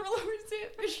good news of our Lord and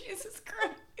Savior, Jesus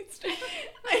Christ.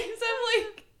 I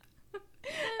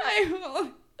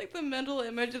have like the mental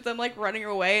image of them like running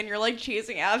away, and you're like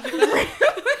chasing after them.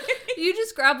 You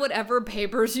just grab whatever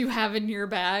papers you have in your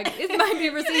bag. It might be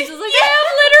receipts. It's like, I have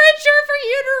literature for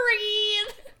you to read.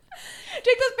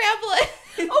 Take this pamphlet.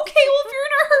 Okay, well, if you're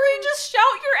in a hurry, just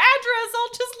shout your address.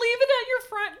 I'll just leave it at your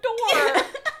front door.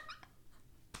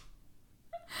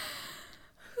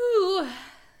 Whew.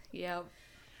 Yep.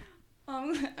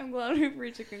 I'm glad we've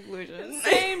reached a conclusion.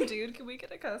 Same, dude. Can we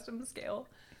get a custom scale?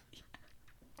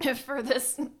 for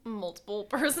this multiple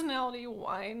personality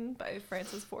wine by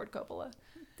Francis Ford Coppola.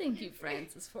 Thank you,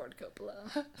 Francis Ford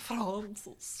Coppola.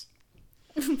 Francis.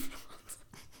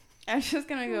 I'm just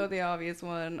gonna go with the obvious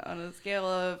one on a scale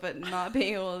of not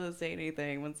being able to say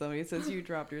anything when somebody says you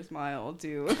dropped your smile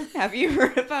to have you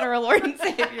heard about our Lord and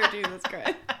Savior Jesus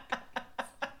Christ.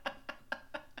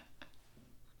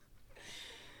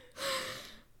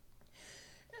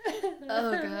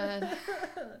 Oh, God.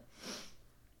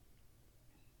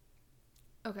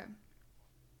 Okay.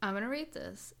 I'm going to rate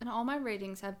this. And all my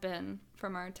ratings have been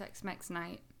from our Tex-Mex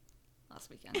night last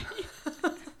weekend.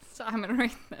 So I'm going to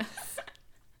rate this.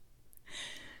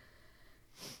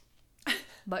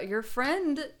 But your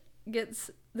friend gets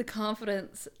the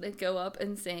confidence to go up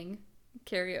and sing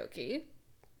karaoke.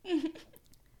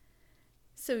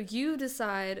 So you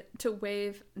decide to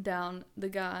wave down the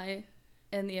guy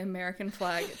in the American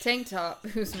flag tank top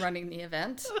who's running the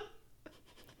event.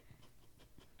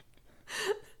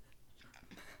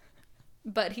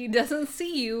 But he doesn't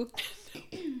see you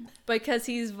because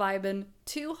he's vibing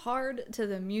too hard to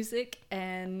the music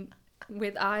and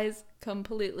with eyes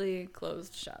completely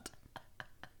closed shut.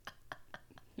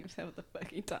 He was having the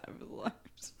fucking time of his life.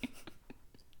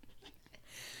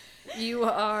 You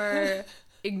are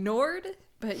ignored,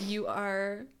 but you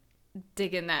are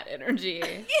digging that energy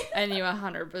and you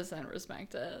 100%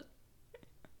 respect it.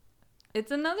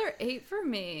 It's another 8 for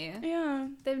me. Yeah.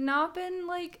 They've not been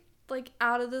like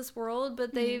out of this world,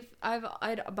 but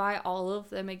I'd buy all of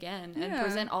them again and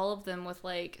present all of them with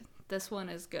like, this one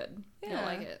is good. Yeah. You'll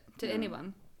like it to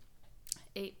anyone.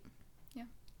 8. Yeah.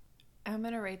 I'm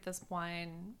going to rate this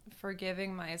wine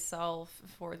forgiving myself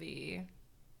for the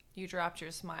you dropped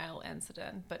your smile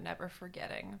incident, but never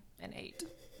forgetting an 8.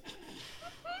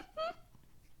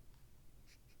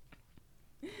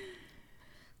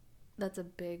 That's a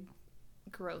big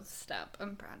growth step.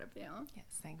 I'm proud of you. Yes,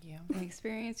 thank you. An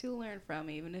experience you'll learn from,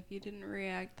 even if you didn't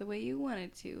react the way you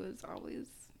wanted to, is always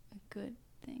a good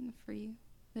thing for you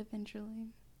eventually.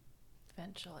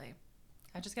 Eventually.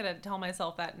 I just got to tell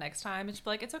myself that next time and just be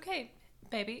like, it's okay,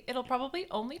 baby. It'll probably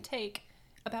only take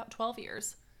about 12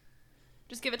 years.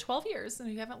 Just give it 12 years, and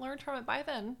if you haven't learned from it by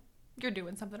then, you're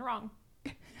doing something wrong.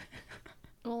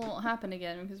 Well, it won't happen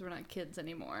again because we're not kids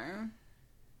anymore,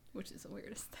 which is the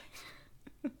weirdest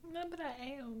thing. No, but I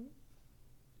am.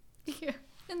 Yeah.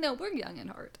 And no, we're young at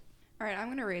heart. All right, I'm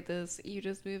going to rate this. You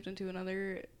just moved into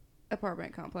another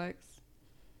apartment complex,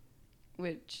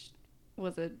 which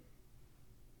was a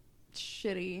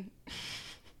shitty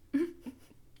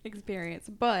experience,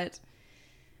 but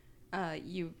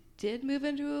you did move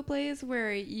into a place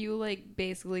where you like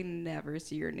basically never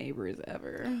see your neighbors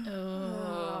ever.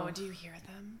 Oh, do you hear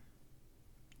them?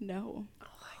 No. Oh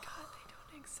my god, they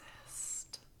don't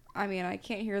exist. I mean, I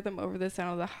can't hear them over the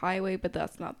sound of the highway, but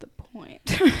that's not the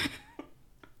point.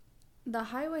 The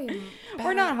highway,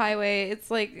 Or not highway. It's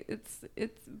like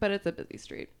but it's a busy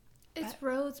street. it's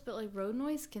roads, but like road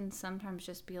noise can sometimes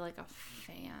just be like a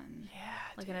fan. Yeah,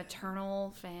 Like an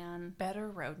eternal fan. better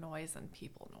road noise than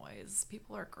people noise.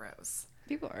 People are gross.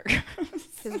 People are.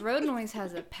 Because road noise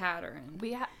has a pattern.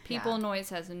 People noise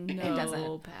has no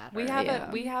doesn't.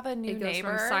 pattern. We have a new It goes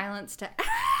neighbor. from silence to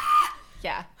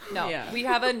Yeah. No. Yeah. We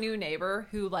have a new neighbor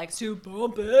who likes to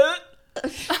bump it.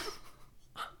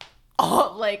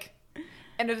 Oh, like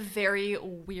in a very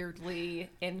weirdly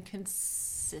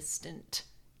inconsistent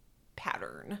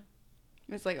pattern.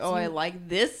 It's like, oh, I like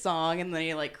this song, and then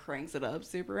he like cranks it up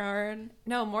super hard.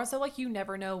 No, more so like you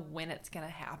never know when it's gonna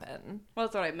happen. Well,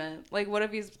 that's what I meant. Like, what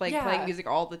if he's like playing music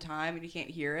all the time and you can't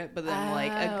hear it, but then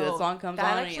like a good song comes on?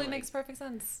 That and actually makes perfect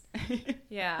sense.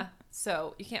 Yeah.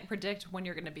 So you can't predict when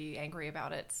you're gonna be angry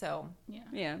about it. So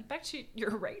yeah. back to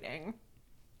your rating.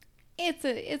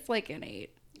 It's like an 8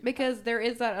 because there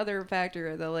is that other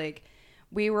factor that like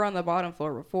we were on the bottom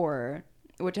floor before,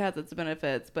 which has its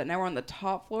benefits, but now we're on the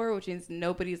top floor, which means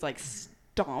nobody's like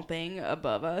stomping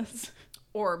above us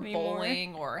Or anymore.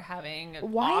 bowling or having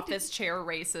Why office chair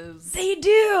races. They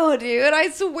do, dude. I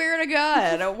swear to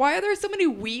God. Why are there so many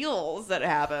wheels that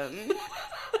happen?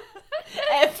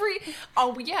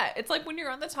 It's like when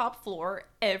you're on the top floor,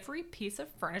 every piece of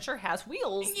furniture has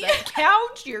wheels. The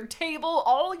couch, your table,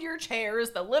 all your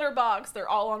chairs, the litter box, they're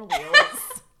all on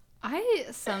wheels. I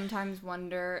sometimes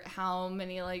wonder how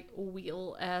many like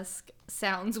wheel-esque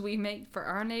sounds we make for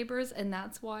our neighbors, and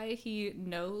that's why he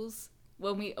knows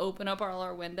when we open up all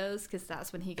our windows, because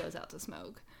that's when he goes out to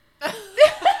smoke.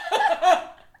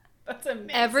 That's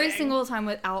amazing. Every single time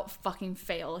without fucking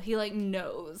fail. He like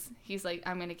knows. He's like,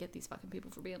 I'm gonna get these fucking people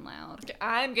for being loud.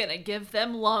 I'm gonna give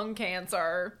them lung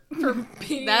cancer for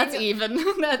being That's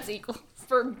even. That's equal.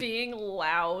 For being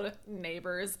loud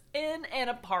neighbors in an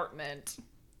apartment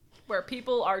where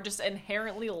people are just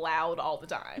inherently loud all the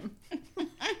time.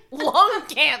 Lung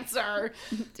cancer.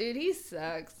 Dude, he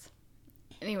sucks.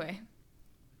 Anyway,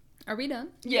 are we done?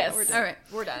 Yes. Yeah, we're done. All right,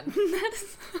 we're done.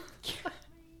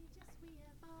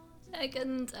 I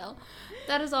couldn't tell.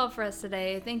 That is all for us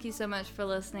today. Thank you so much for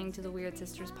listening to the Weird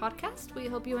Sisters podcast. We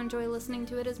hope you enjoy listening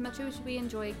to it as much as we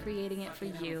enjoy creating it for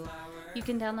you. You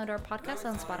can download our podcast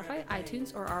on Spotify,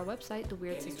 iTunes, or our website,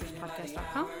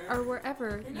 theweirdsisterspodcast.com, or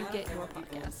wherever you get your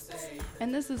podcasts.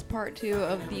 And this is part 2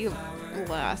 of the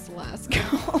last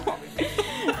call.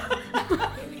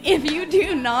 If you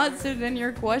do not send in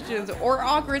your questions or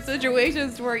awkward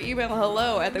situations to our email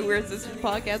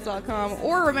hello@theweirdsisterspodcast.com,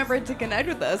 or remember to connect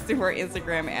with us through our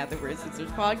Instagram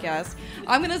 @theweirdsisterspodcast,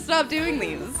 I'm going to stop doing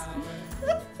these.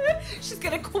 She's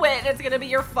gonna quit. It's gonna be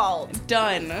your fault.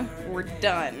 Done. We're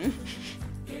done.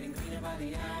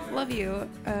 Love you.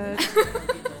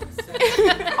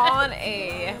 On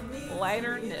a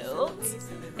lighter note,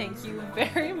 thank you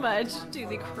very much to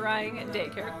the Crying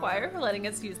Daycare Choir for letting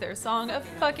us use their song of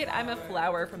Fuck It, I'm a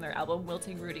Flower from their album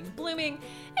Wilting, Rooting, Blooming.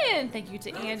 And thank you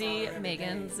to Andy,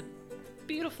 Megan's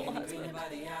beautiful husband,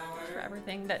 for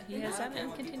everything that he has done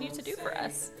and continues to do for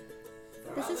us.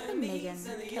 This has been Megan,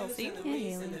 Kelsey, and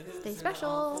Haley. Stay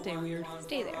special. Stay weird.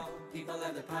 Stay there. People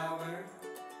have the power.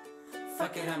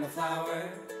 Fuck it, I'm a flower.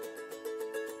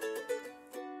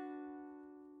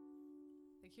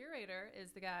 The curator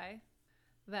is the guy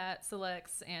that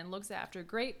selects and looks after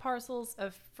great parcels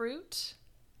of fruit.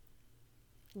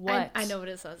 What? I know what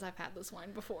it says. I've had this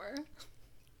wine before.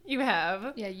 You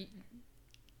have? Yeah.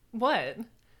 What?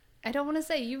 I don't want to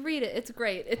say. You read it. It's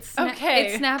great. It's okay.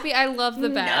 It's snappy. I love the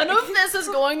back. None of this is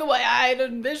going the way I had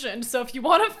envisioned. So if you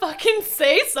want to fucking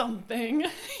say something,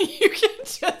 you can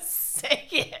just say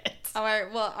it. All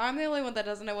right. Well, I'm the only one that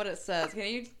doesn't know what it says.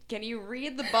 Can you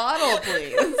read the bottle,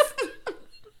 please?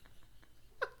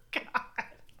 God.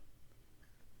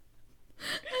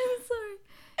 I'm sorry.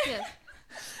 Yes.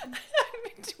 I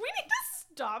mean, do we need to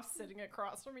stop sitting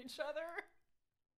across from each other?